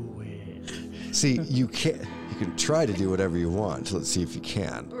Do it. see, you can try to do whatever you want. Let's see if you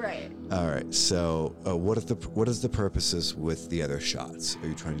can. Right. All right. So, what is the purposes with the other shots? Are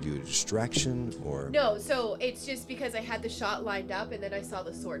you trying to do a distraction or? No, so it's just because I had the shot lined up and then I saw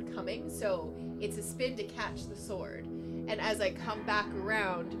the sword coming. So it's a spin to catch the sword. And as I come back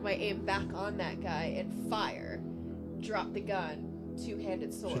around, my aim back on that guy and fire, drop the gun,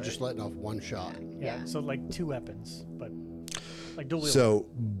 two-handed sword. So just letting off one shot. Yeah. So like two weapons, but like dual wield. So,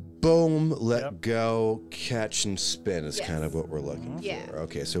 boom, let Yep. go, catch and spin is Yes. kind of what we're looking Yeah. for.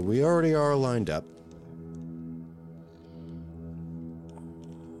 Okay, so we already are lined up.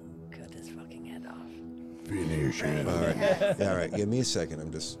 Cut his fucking head off. Finish it. All right. All right. Give me a second.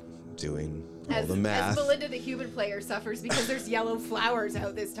 I'm just doing all the math. As Belinda the human player suffers because there's yellow flowers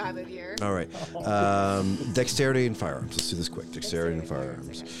out this time of year. All right. Dexterity and firearms. Let's do this quick. Dexterity and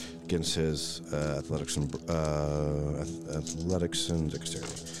firearms against his athletics and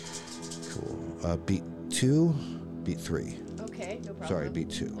dexterity. Cool. Beat 2, beat 3. Okay, no problem. Sorry, beat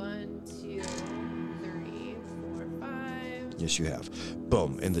 2. 1, 2, 3, 4, 5. Yes, you have.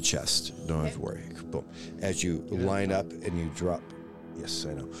 Boom, in the chest. Don't have to worry. Boom. As you line up and you drop. Yes,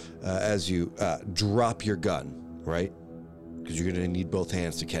 I know. As you drop your gun, right? Because you're going to need both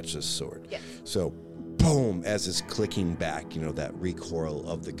hands to catch this sword. Yes. So, boom, as it's clicking back, you know, that recoil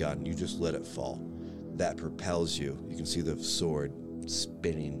of the gun, you just let it fall. That propels you. You can see the sword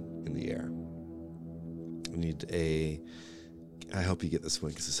spinning in the air. I need I hope you get this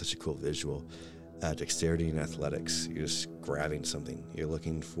one because it's such a cool visual. Dexterity and athletics. You're just grabbing something. You're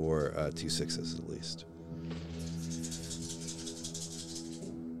looking for 2 6s at least.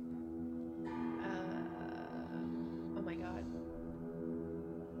 Oh my god.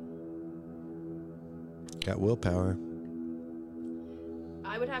 Got willpower.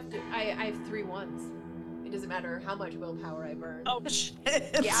 I would have to. I have 3 ones. It doesn't matter how much willpower I burn. Oh shit.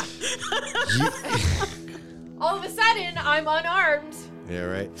 Yeah. You, All of a sudden, I'm unarmed. yeah,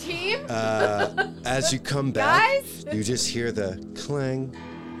 right. Team? As you come back, Guys? you just hear the clang,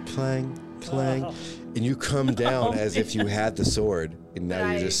 clang, clang, Oh. and you come down as if you had the sword, and now But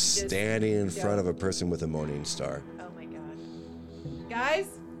you're I just just standing in front of don't. a person with a morning star. Oh my god. Guys?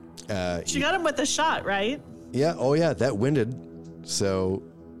 She got him with a shot, right? Yeah, oh yeah, that winded. So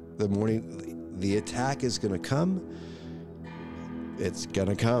the attack is gonna come. It's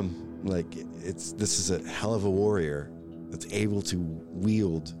gonna come. Like this is a hell of a warrior that's able to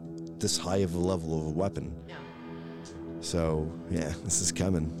wield this high of a level of a weapon. No. So yeah, this is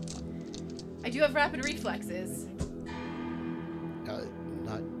coming. I do have rapid reflexes.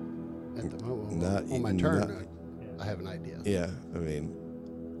 Not at the moment. Not on my even- turn, not- I have an idea. Yeah, I mean,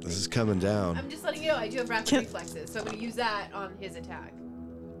 this is coming down. I'm just letting you know I do have rapid Can- reflexes, so I'm going to use that on his attack.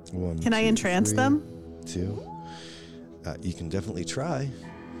 1, Can I 2, entrance 3, them? 2. You can definitely try.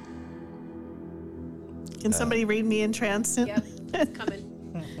 Can somebody read me entranced? Yep, it's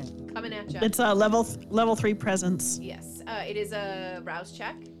coming. Coming at you. It's a level 3 presence. Yes, it is a rouse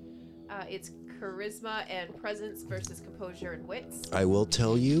check. It's charisma and presence versus composure and wits. I will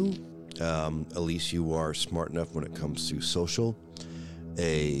tell you, At least you are smart enough when it comes to social.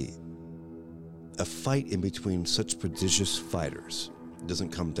 A fight in between such prodigious fighters doesn't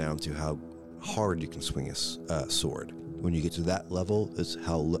come down to how hard you can swing a sword. When you get to that level, is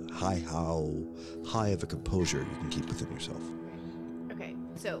how high of a composure you can keep within yourself. Okay,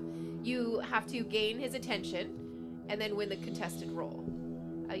 so you have to gain his attention and then win the contested roll.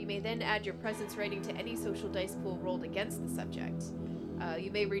 You may then add your presence rating to any social dice pool rolled against the subject.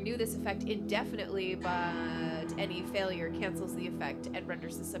 You may renew this effect indefinitely, but any failure cancels the effect and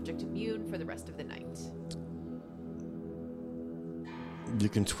renders the subject immune for the rest of the night. You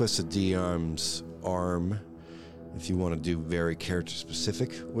can twist a D-arm's arm if you want to do very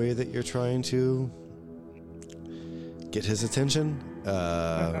character-specific way that you're trying to get his attention.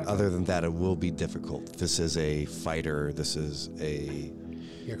 Other than that, it will be difficult. This is a fighter. This is a...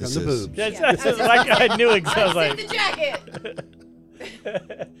 Here come This the is- boobs. That's like I knew exactly. I was Unzip the like, jacket!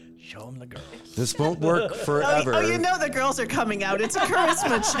 show him the girls. This won't work forever. Oh, you know the girls are coming out. It's a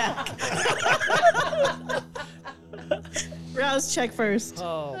charisma check. Rouse check first.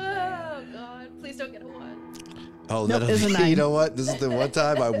 Oh, Oh, God. Please don't get a 1. Oh, Nope, that'll it's a be, 9. you know what? This is the one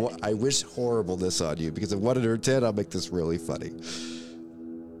time I wish horribleness on you, because if 1 under 10, I'll make this really funny.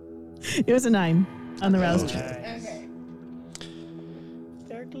 It was a 9 on the rouse check. nice. Okay.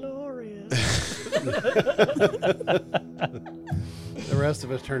 They're glorious. The rest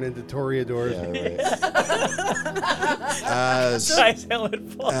of us turn into toreadors. Nice helmet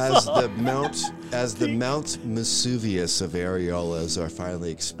falls As off. the Mount Vesuvius of areolas are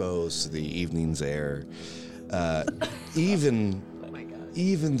finally exposed to the evening's air, even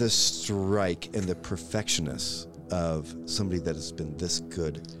the strike and the perfectionist of somebody that has been this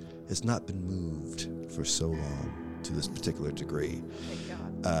good has not been moved for so long to this particular degree.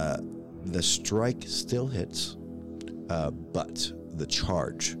 Thank God. The strike still hits, but the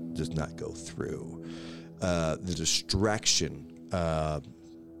charge does not go through. The distraction,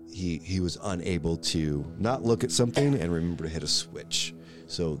 he was unable to not look at something and remember to hit a switch.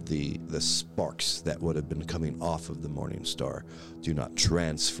 So the sparks that would have been coming off of the Morning Star do not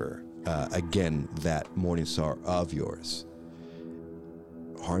transfer. Again, that Morning Star of yours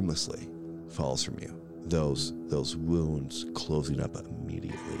harmlessly falls from you. Those wounds closing up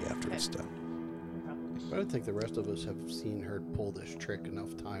immediately after it's done. I don't think the rest of us have seen her pull this trick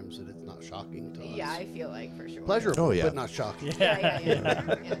enough times that it's not shocking to us. Yeah, I feel like for sure. Pleasurable, Oh, yeah. but not shocking.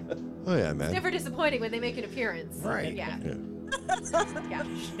 Yeah. Oh yeah, man. Never disappointing when they make an appearance. Right. Yeah. Yeah. Yeah.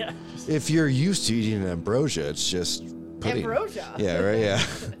 Yeah. If you're used to eating ambrosia, it's just pudding. Ambrosia. Yeah, right. Yeah.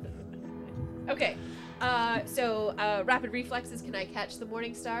 Okay. So rapid reflexes. Can I catch the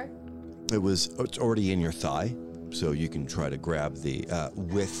Morning Star? It's already in your thigh, so you can try to grab the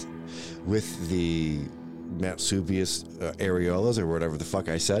with the Mount Vesuvius areolas or whatever the fuck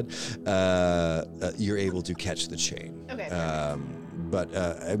I said. You're able to catch the chain. Okay. But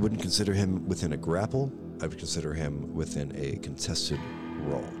I wouldn't consider him within a grapple. I would consider him within a contested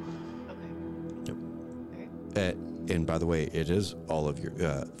roll. Okay. Yep. Okay. And by the way, it is all of your.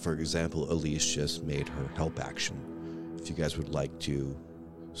 For example, Elise just made her help action. If you guys would like to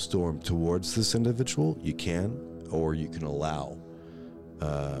storm towards this individual, you can, or you can allow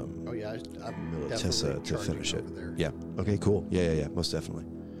Oh yeah, I'm Militessa definitely to finish it. over there. Yeah. Okay. Cool. Yeah. Most definitely.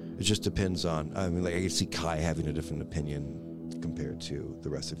 It just depends on. I mean, like I can see Kai having a different opinion compared to the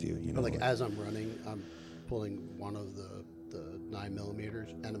rest of you. You know, But like as I'm running, I'm pulling one of the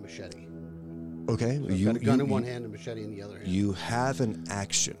 9mm and a machete. okay. So I've got a gun in one hand and a machete in the other hand. You have an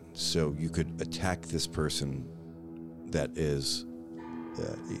action, so you could attack this person. That is,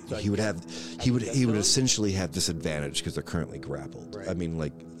 So he would I have. get He would those? essentially have disadvantage because they're currently grappled. Right. I mean,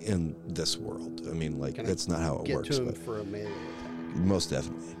 like in this world. I mean, like Can I that's not how it get works. to him But for a melee attack. most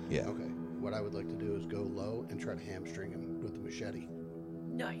definitely, yeah. Okay. What I would like to do is go low and try to hamstring him with the machete.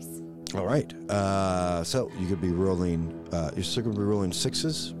 Nice. All right. So you could be rolling. You're still going to be rolling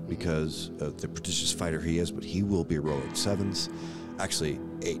 6s because of the prodigious fighter he is, but he will be rolling 7s, actually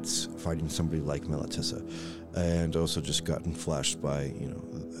 8s, fighting somebody like Militessa, and also just gotten flashed by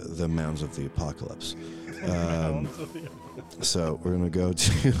the mounds of the apocalypse. So we're going to go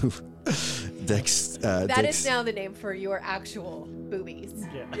to Dex. That is now the name for your actual boobies.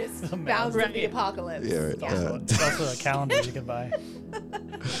 Yeah. Just The bounds of the Right. apocalypse. Yeah, right. It's also a calendar you can buy.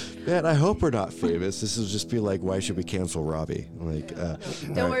 Man, I hope we're not famous. This will just be like, why should we cancel Robbie? Like,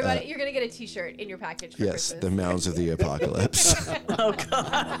 Don't worry about it. You're gonna get a T-shirt in your package for Yes, the Christmas. mounds of the apocalypse. Oh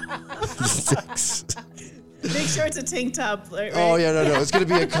god. Make sure it's a tank top. Right? Oh yeah, no, it's gonna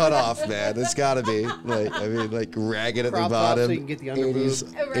be a cutoff, man. It's gotta be like ragged at the Crop top bottom. so you can get the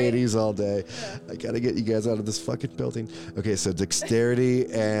underboob. Right. 80s all day. I gotta get you guys out of this fucking building. Okay, so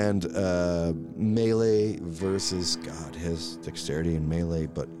dexterity and melee versus his dexterity and melee,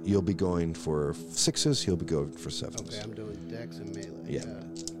 but you'll be going for 6s. He'll be going for 7s. Okay, I'm doing dex and melee. Yeah.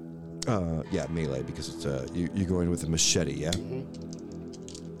 Yeah, melee because it's you're going with a machete. Yeah.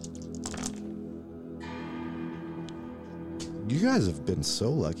 You guys have been so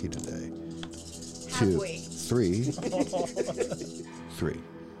lucky today. Have 2, we? 3, 3.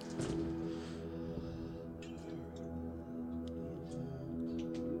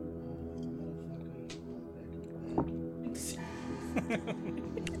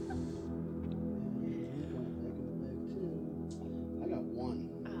 I got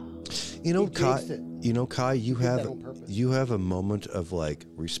 1. You know, He Kai. jinxed it. You know, Kai. You did that have on purpose. a moment of like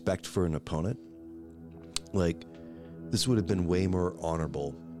respect for an opponent. Like, this would have been way more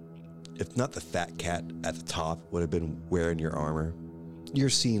honorable if not the fat cat at the top would have been wearing your armor. You're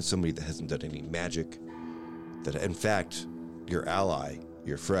seeing somebody that hasn't done any magic. That, in fact, your ally,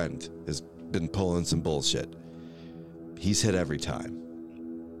 your friend, has been pulling some bullshit. He's hit every time.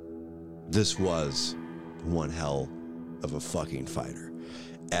 This was one hell of a fucking fighter.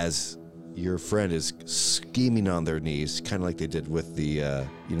 As your friend is scheming on their knees, kind of like they did with the,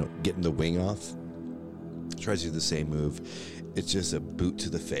 getting the wing off. Tries to do the same move. It's just a boot to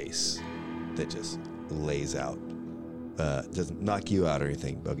the face that just lays out. Doesn't knock you out or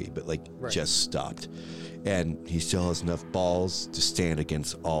anything, Boogie, but just stopped. And he still has enough balls to stand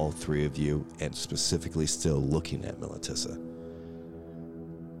against all 3 of you and specifically still looking at Melatissa.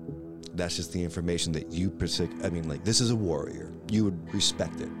 That's just the information that you this is a warrior. You would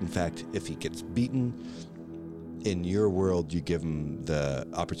respect it. In fact, if he gets beaten, in your world, you give him the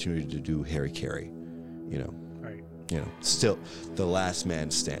opportunity to do Harry Carry. Right. Still the last man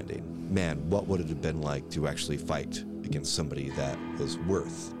standing. Man, what would it have been like to actually fight against somebody that was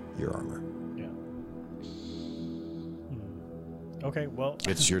worth your armor? Yeah. Okay, well.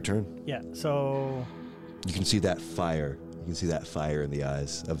 It's your turn. Yeah, so. You can see that fire. You can see that fire in the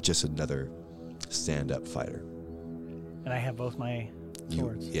eyes of just another stand-up fighter. And I have both my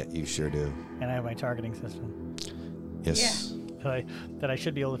swords. You sure do. And I have my targeting system. Yes. That I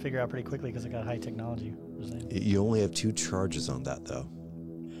should be able to figure out pretty quickly because I got high technology. You only have 2 charges on that, though.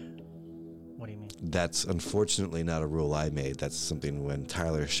 What do you mean? That's unfortunately not a rule I made. That's something when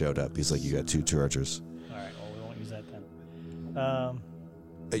Tyler showed up, he's like, you got 2 charges. All right, well, we won't use that then.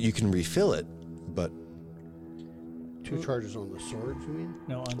 You can refill it, but... 2 charges on the sword, you mean?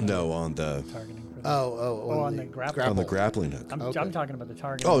 No, on the... targeting. On the grapple. On the grappling hook. I'm talking about the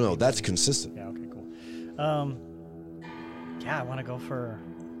target. Oh, no, that's consistent. Yeah, okay, cool. I want to go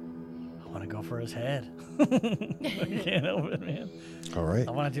for his head. I can't help it, man. All right.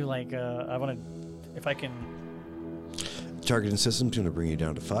 I want to do if I can. Targeting system's going to bring you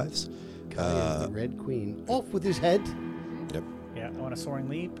down to 5s. The Red Queen. Off with his head. Yep. Yeah, I want a soaring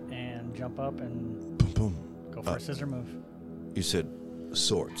leap and jump up and Boom, boom. go for a scissor move. You said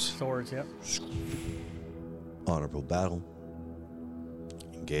swords. Swords, yep. Honorable battle.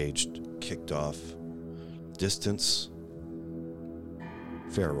 Engaged. Kicked off. Distance.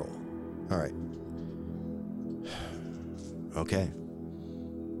 Fair roll. All right. Okay.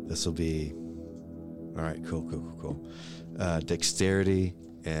 This will be... All right, cool. Dexterity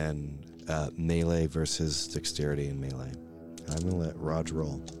and melee versus dexterity and melee. I'm going to let Raj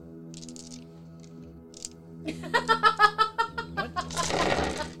roll.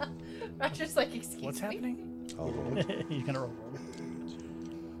 Roger's like, excuse What's me? happening? Oh, He's gonna roll.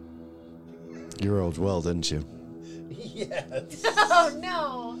 you rolled well, didn't you? Yes. Oh,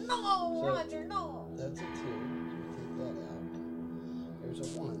 no, Roger, no. That's a 2. Take that out. There's a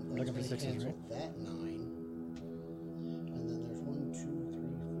 1. That's Looking for gonna 6s, cancel right? That 9. And then there's 1, 2,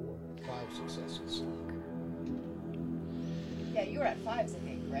 3, 4, 5 successes. Yeah, you were at 5s, I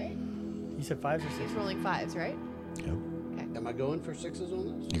think, right? You said 5s or He's 6s? rolling 5s, right? Yep. Am I going for 6s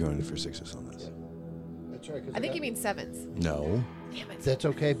on this? You're going for 6s on this. That's right. 'cause I think got- you mean 7s. No. Damn it. That's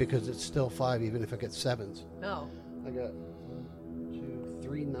okay because it's still 5 even if I get 7s. No. I got 1, 2,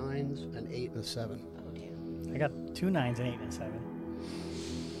 3 9s, an 8, and a 7. Oh, damn. I got 2 9s, an 8, and a 7.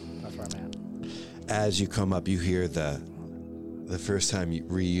 That's where I'm at. As you come up, you hear the first time you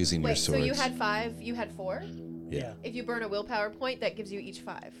reusing your Wait, so swords. you had 5, you had 4? Yeah. If you burn a willpower point, that gives you each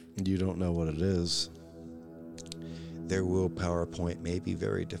 5. You don't know what it is. Their willpower point may be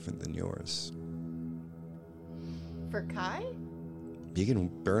very different than yours. For Kai? You can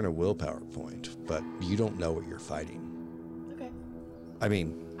burn a willpower point, but you don't know what you're fighting. Okay. I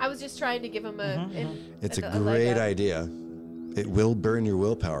mean, I was just trying to give him a. it's a leg great up. idea. It will burn your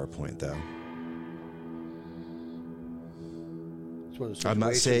willpower point, though. It's one of those I'm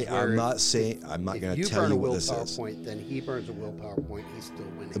not saying. situations where I'm not saying. I'm not if going to you tell burn you a what this willpower is. point, then he burns a willpower point. He's still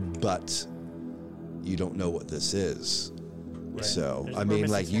winning. But you don't know what this is. Right. So, There's I more mean,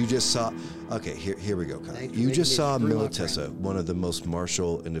 missing like, you just saw... Okay, here we go, Kyle. Thanks for You making just me saw screw my Militessa, one of the most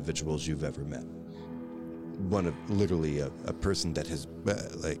martial individuals you've ever met. One of, literally, a person that has,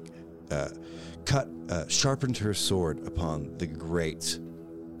 sharpened her sword upon the great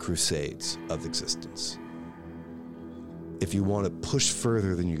crusades of existence. If you want to push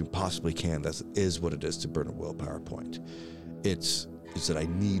further than you possibly can, that is what it is to burn a willpower point. It's that I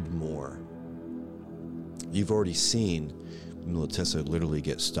need more. You've already seen Militessa literally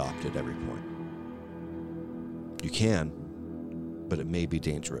get stopped at every point. You can, but it may be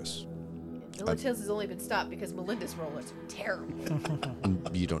dangerous. Militez has only been stopped because Melinda's rollers are terrible.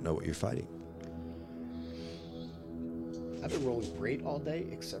 You don't know what you're fighting. I've been rolling great all day,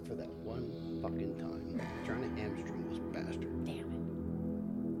 except for that one fucking time. I'm trying to hamstring this bastard. Damn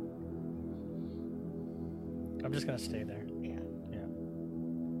I'm just gonna stay there. it. Yeah. Yeah.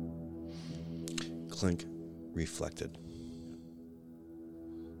 Clink reflected.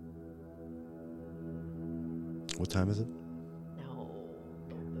 What time is it? No,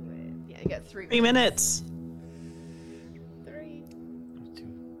 don't do it. Yeah, I got 3 3 minutes. 3. 2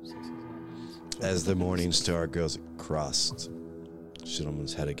 6s, 9s. As the morning star goes across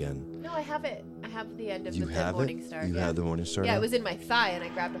Gentleman's head again. No, I have it. I have the end of You the have morning it? star. You yeah. have the morning star? Yeah, now? it was in my thigh, and I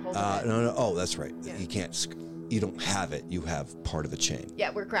grabbed a hold of it. No. Oh, that's right. Yeah. You can't. You don't have it. You have part of the chain.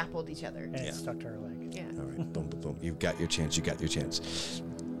 Yeah, we're grappled each other. And it's stuck to her leg. Yeah. All right. Boom, boom, boom. You've got your chance. You got your chance.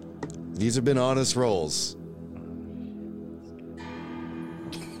 These have been honest rolls.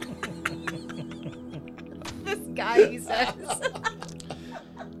 This guy, he says.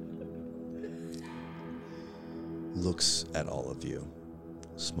 Looks at all of you.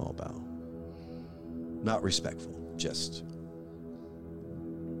 Small bow. Not respectful. Just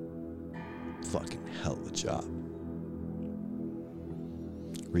fucking hell of a job.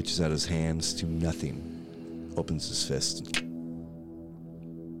 Reaches out his hands to nothing. Opens his fist. You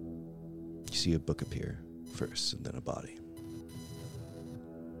see a book appear first and then a body.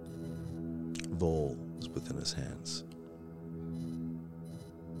 Vol is within his hands.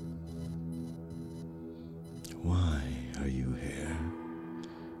 Why are you here?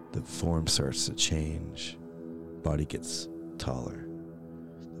 The form starts to change. Body gets taller.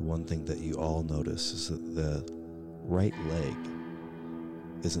 The one thing that you all notice is that the right leg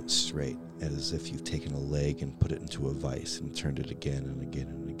isn't straight, as if you've taken a leg and put it into a vise and turned it again and again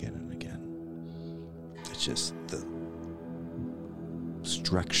and again and again. It's just the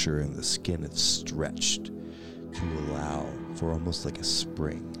structure in the skin is stretched to allow for almost like a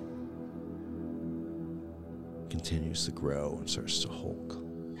spring. Continues to grow and starts to hulk.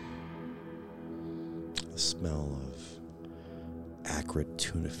 The smell of acrid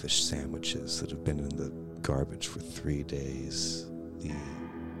tuna fish sandwiches that have been in the garbage for 3 days.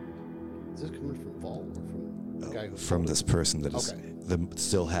 Is this coming from Vol or from the guy who From this person that is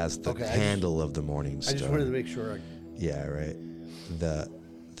still has the Okay, handle of the morning star. I just wanted to make sure. Yeah, right. The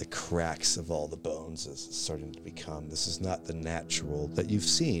cracks of all the bones is starting to become. This is not the natural that you've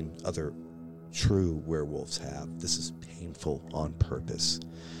seen other true werewolves have. This is painful on purpose.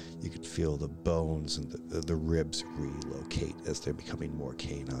 You could feel the bones and the ribs relocate as they're becoming more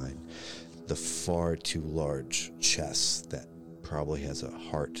canine. The far too large chest that probably has a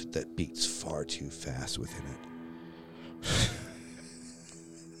heart that beats far too fast within it.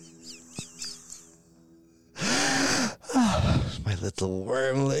 My little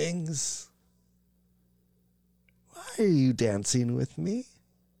wormlings. Why are you dancing with me?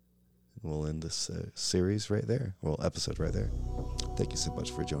 We'll end this series right there. Well, episode right there. Thank you so much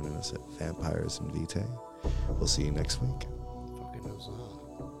for joining us at Vampires and Vitae. We'll see you next week. Fucking huzzah.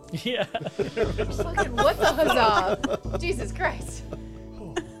 Yeah. Fucking what the huzzah? Jesus Christ.